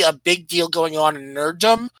recently a big deal going on in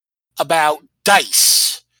nerddom about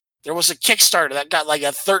dice. There was a Kickstarter that got like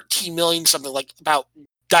a 13 million something like about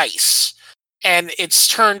dice. And it's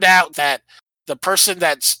turned out that the person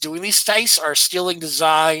that's doing these dice are stealing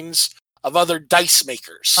designs of other dice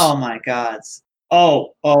makers. Oh my God.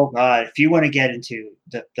 Oh God. If you want to get into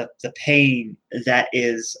the pain that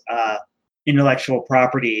is intellectual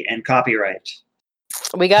property and copyright.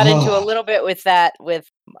 We got into a little bit with that with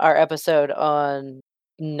our episode on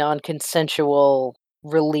non-consensual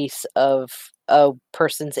release of a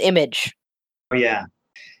person's image. Oh, yeah.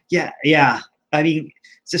 I mean,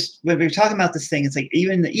 just when we were talking about this thing, it's like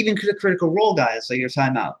even the Critical Role guys, so you're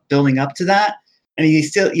talking about building up to that. I mean,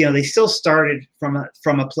 they still started from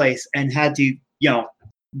a place and had to,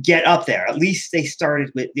 get up there. At least they started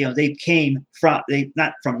with, they came from,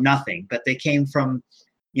 not from nothing, but they came from,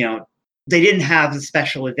 they didn't have the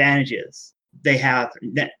special advantages they have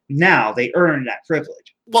now. They earn that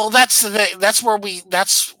privilege. Well, that's the thing. That's where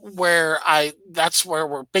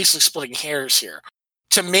we're basically splitting hairs here.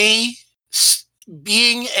 To me,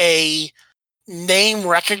 being a name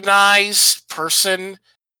recognized person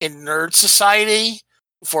in nerd society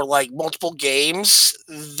for like multiple games,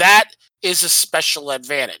 that is a special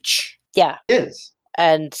advantage. Yeah. It is.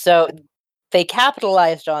 And so they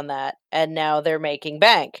capitalized on that, and now they're making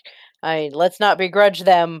bank. I mean, let's not begrudge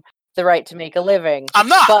them the right to make a living. I'm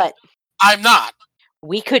not. But I'm not.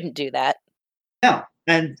 We couldn't do that. No,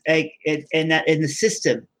 and the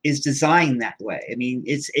system is designed that way. I mean,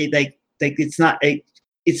 it's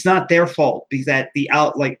not their fault, because a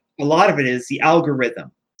lot of it is the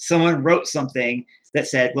algorithm. Someone wrote something that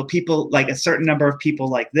said, well, people like a certain number of people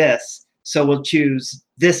like this, so we'll choose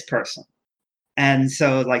this person. And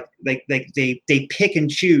so they pick and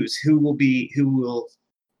choose who will be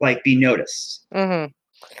noticed. Mm-hmm.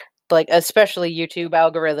 Like, especially YouTube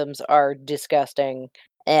algorithms are disgusting.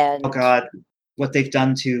 And oh God, what they've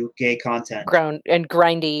done to gay content.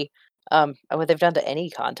 Grindy. What they've done to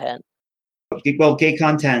any content. Well, gay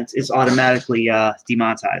content is automatically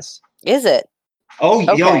demonetized. Is it? Oh,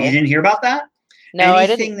 Okay. you didn't hear about that? No, I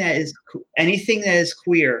didn't. Anything that is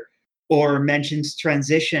queer or mentions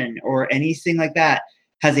transition or anything like that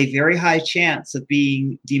has a very high chance of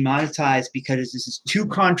being demonetized because this is too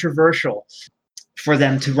controversial for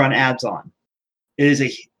them to run ads on.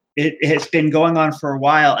 It has been going on for a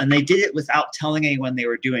while, and they did it without telling anyone they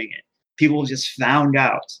were doing it. People just found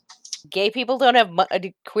out. Gay people don't have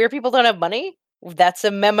queer people don't have money? That's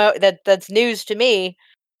a memo that's news to me.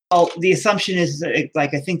 Well, the assumption is I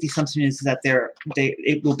think the assumption is that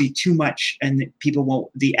it will be too much, and people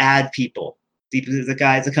won't. The ad people,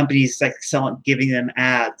 the companies giving them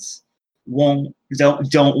ads don't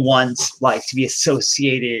want to be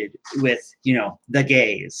associated with the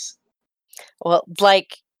gays. Well,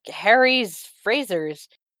 like Harry's Frasers.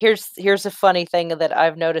 Here's a funny thing that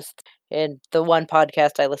I've noticed in the one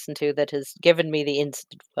podcast I listen to that has given me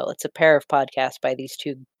it's a pair of podcasts by these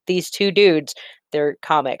two dudes. They're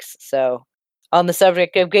comics. So on the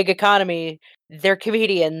subject of gig economy, they're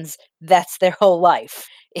comedians. That's their whole life,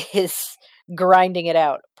 is grinding it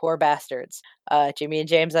out. Poor bastards. Jimmy and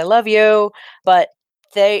James, I love you. But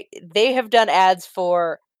they have done ads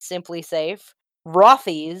for Simply Safe,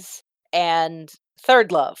 Rothy's, and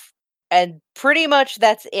Third Love. And pretty much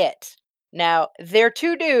that's it. Now, they're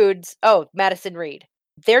two dudes. Oh, Madison Reed.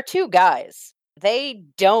 They're two guys. They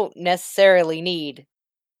don't necessarily need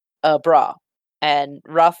a bra. And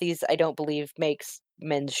Rothy's, I don't believe, makes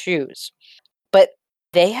men's shoes. But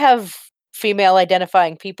they have female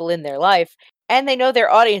identifying people in their life, and they know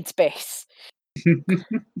their audience base.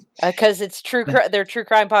 Because it's they're true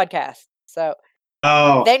crime podcasts. So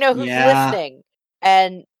they know who's listening.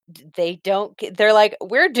 And they're like,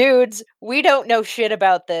 we're dudes. We don't know shit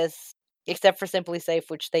about this, except for Simply Safe,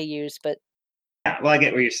 which they use. But yeah, well, I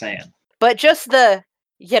get what you're saying. But just the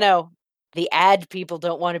ad people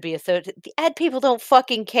don't want to be associated. The ad people don't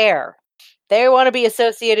fucking care. They want to be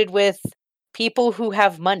associated with people who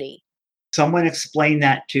have money. Someone explain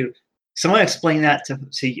that to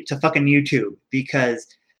fucking YouTube, because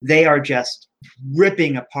they are just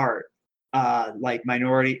ripping apart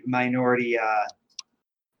minority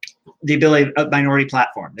the ability of minority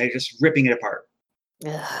platform. They're just ripping it apart.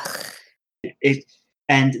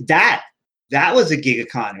 And that was a gig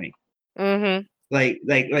economy. Mm-hmm.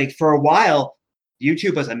 Like for a while,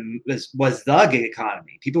 YouTube was the gig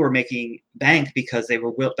economy. People were making bank because they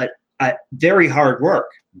were but very hard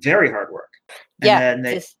work. And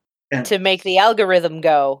then to make the algorithm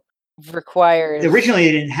go requires. Originally,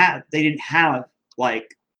 they didn't have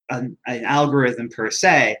like an algorithm per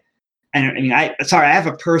se. And I mean, I have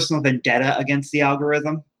a personal vendetta against the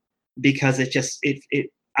algorithm because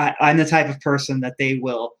I'm the type of person that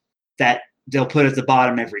they'll put at the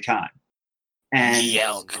bottom every time. And the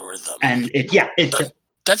algorithm. And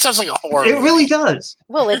that sounds like a horror. It really does.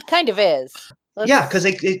 Well, it kind of is. Yeah, because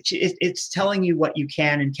it's telling you what you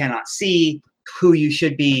can and cannot see, who you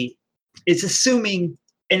should be. It's assuming,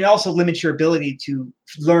 and it also limits your ability to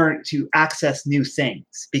learn to access new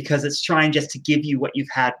things because it's trying just to give you what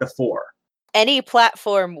you've had before. Any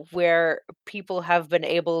platform where people have been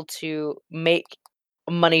able to make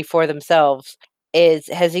money for themselves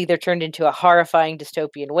has either turned into a horrifying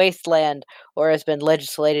dystopian wasteland or has been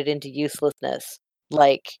legislated into uselessness.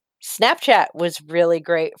 Like, Snapchat was really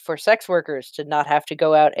great for sex workers to not have to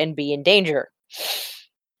go out and be in danger.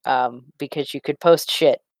 Because you could post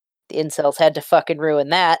shit. The incels had to fucking ruin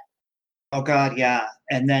that. Oh god, yeah.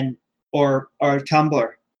 And then or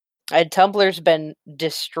Tumblr. Tumblr's been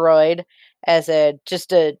destroyed as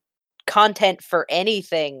just a content for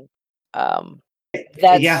anything.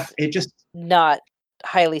 That's it just not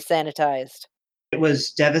highly sanitized. It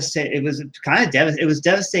was devastating. It was kind of devastating. It was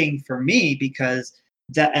devastating for me because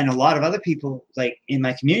and a lot of other people like in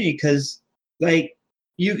my community because there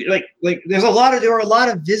were a lot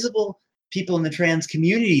of visible people in the trans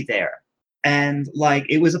community there, and like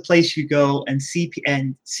it was a place you go and see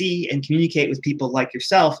and communicate with people like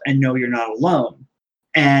yourself and know you're not alone.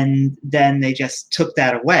 And then they just took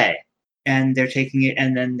that away, and they're taking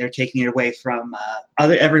it away from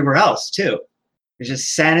everywhere else too. There's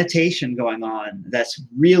just sanitation going on that's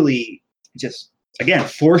really just again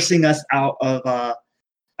forcing us out of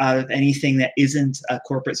anything that isn't a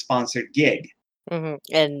corporate sponsored gig. Mm-hmm.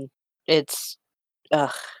 And it's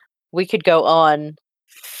we could go on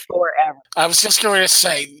forever. I was just going to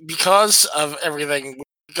say, because of everything, we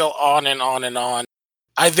could go on and on and on.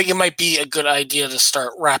 I think it might be a good idea to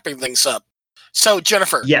start wrapping things up. So,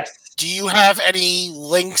 Jennifer, yes, do you have any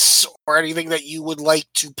links or anything that you would like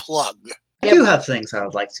to plug? I do have things I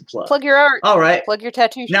would like to plug. Plug your art. All right. Plug your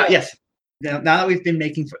tattoo show. Yes. Now that we've been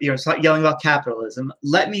yelling about capitalism,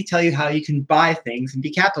 let me tell you how you can buy things and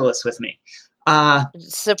be capitalist with me.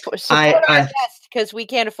 Support our guest because we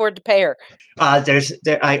can't afford to pay her.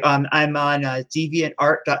 I'm on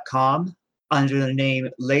deviantart.com under the name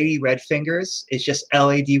Lady Red Fingers. It's just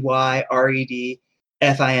LadyRedFingers.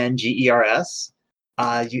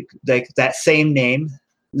 You like that same name,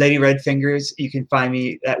 Lady Red Fingers. You can find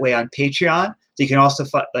me that way on Patreon. So you can also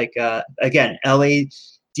again LadyRedFingers.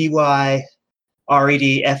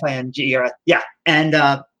 Yeah, and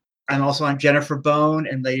I'm also on Jennifer Bone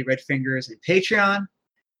and Lady Red Fingers and Patreon.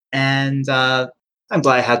 And I'm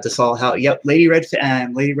glad I had this all out. Yep, Lady Red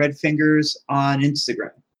Fingers on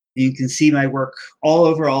Instagram. You can see my work all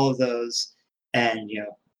over all of those. And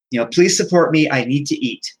please support me. I need to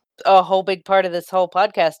eat. A whole big part of this whole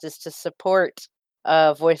podcast is to support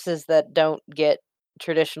voices that don't get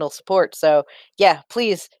traditional support. So yeah,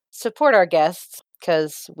 please support our guests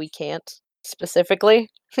because we can't specifically.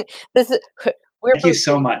 Thank you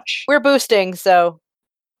so much. We're boosting, so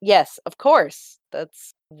yes, of course,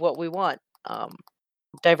 that's what we want.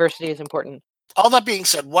 Diversity is important. All that being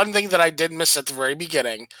said, one thing that I did miss at the very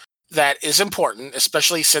beginning that is important,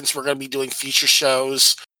 especially since we're going to be doing feature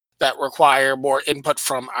shows that require more input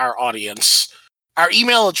from our audience. Our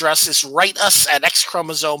email address is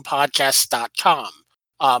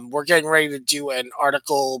writeusatichromosomepodcast.com. We're getting ready to do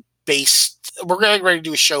we're getting ready to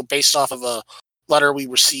do a show based off of a letter we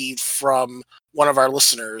received from one of our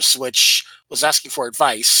listeners, which was asking for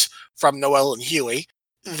advice from Noel and Huey,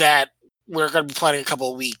 that we're going to be planning a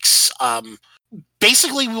couple of weeks.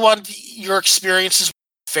 Basically, we want your experiences with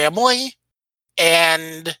family,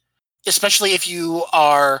 and especially if you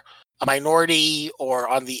are a minority or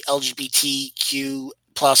on the LGBTQ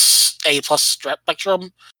plus A plus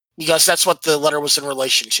spectrum, because that's what the letter was in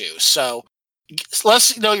relation to. So let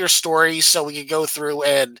us know your stories so we can go through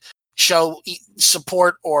and show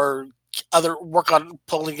support or work on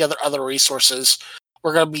pulling together other resources.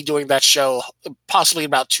 We're going to be doing that show possibly in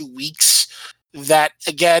about 2 weeks. That,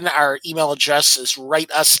 again, our email address is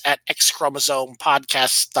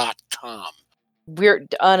writeusatichromosomepodcast.com. We're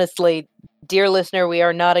honestly, dear listener, we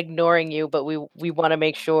are not ignoring you, but we want to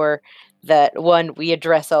make sure that, one, we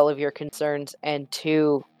address all of your concerns, and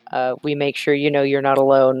two, we make sure you're not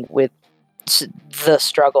alone with the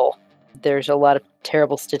struggle. There's a lot of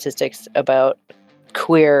terrible statistics about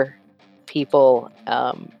queer people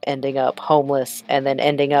ending up homeless and then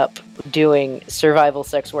ending up doing survival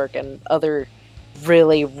sex work and other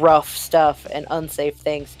really rough stuff and unsafe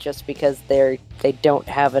things just because they don't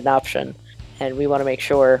have an option. And we want to make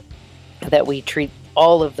sure that we treat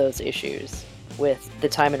all of those issues with the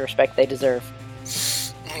time and respect they deserve.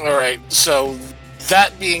 All right, so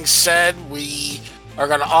that being said, we are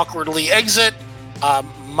going to awkwardly exit.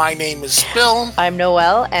 My name is Bill. I'm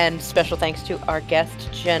Noelle, and special thanks to our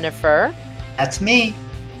guest, Jennifer. That's me.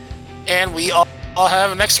 And we all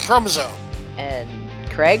have an X chromosome. And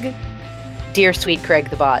Craig. Dear sweet Craig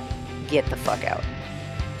the bot, get the fuck out.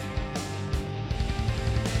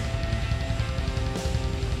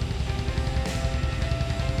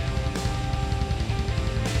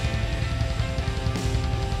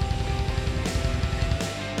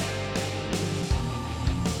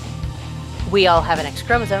 We All Have an X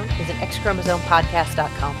Chromosome is an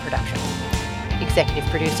xchromosomepodcast.com production. Executive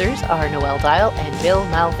producers are Noelle Dial and Bill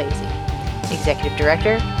Malvasi. Executive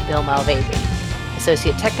Director, Bill Malvasi.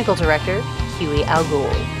 Associate Technical Director, Huey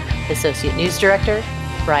Al-Ghul. Associate News Director,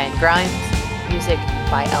 Brian Grimes. Music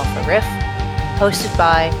by Alpha Riff. Hosted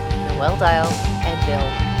by Noelle Dial and Bill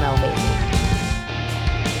Malvasi.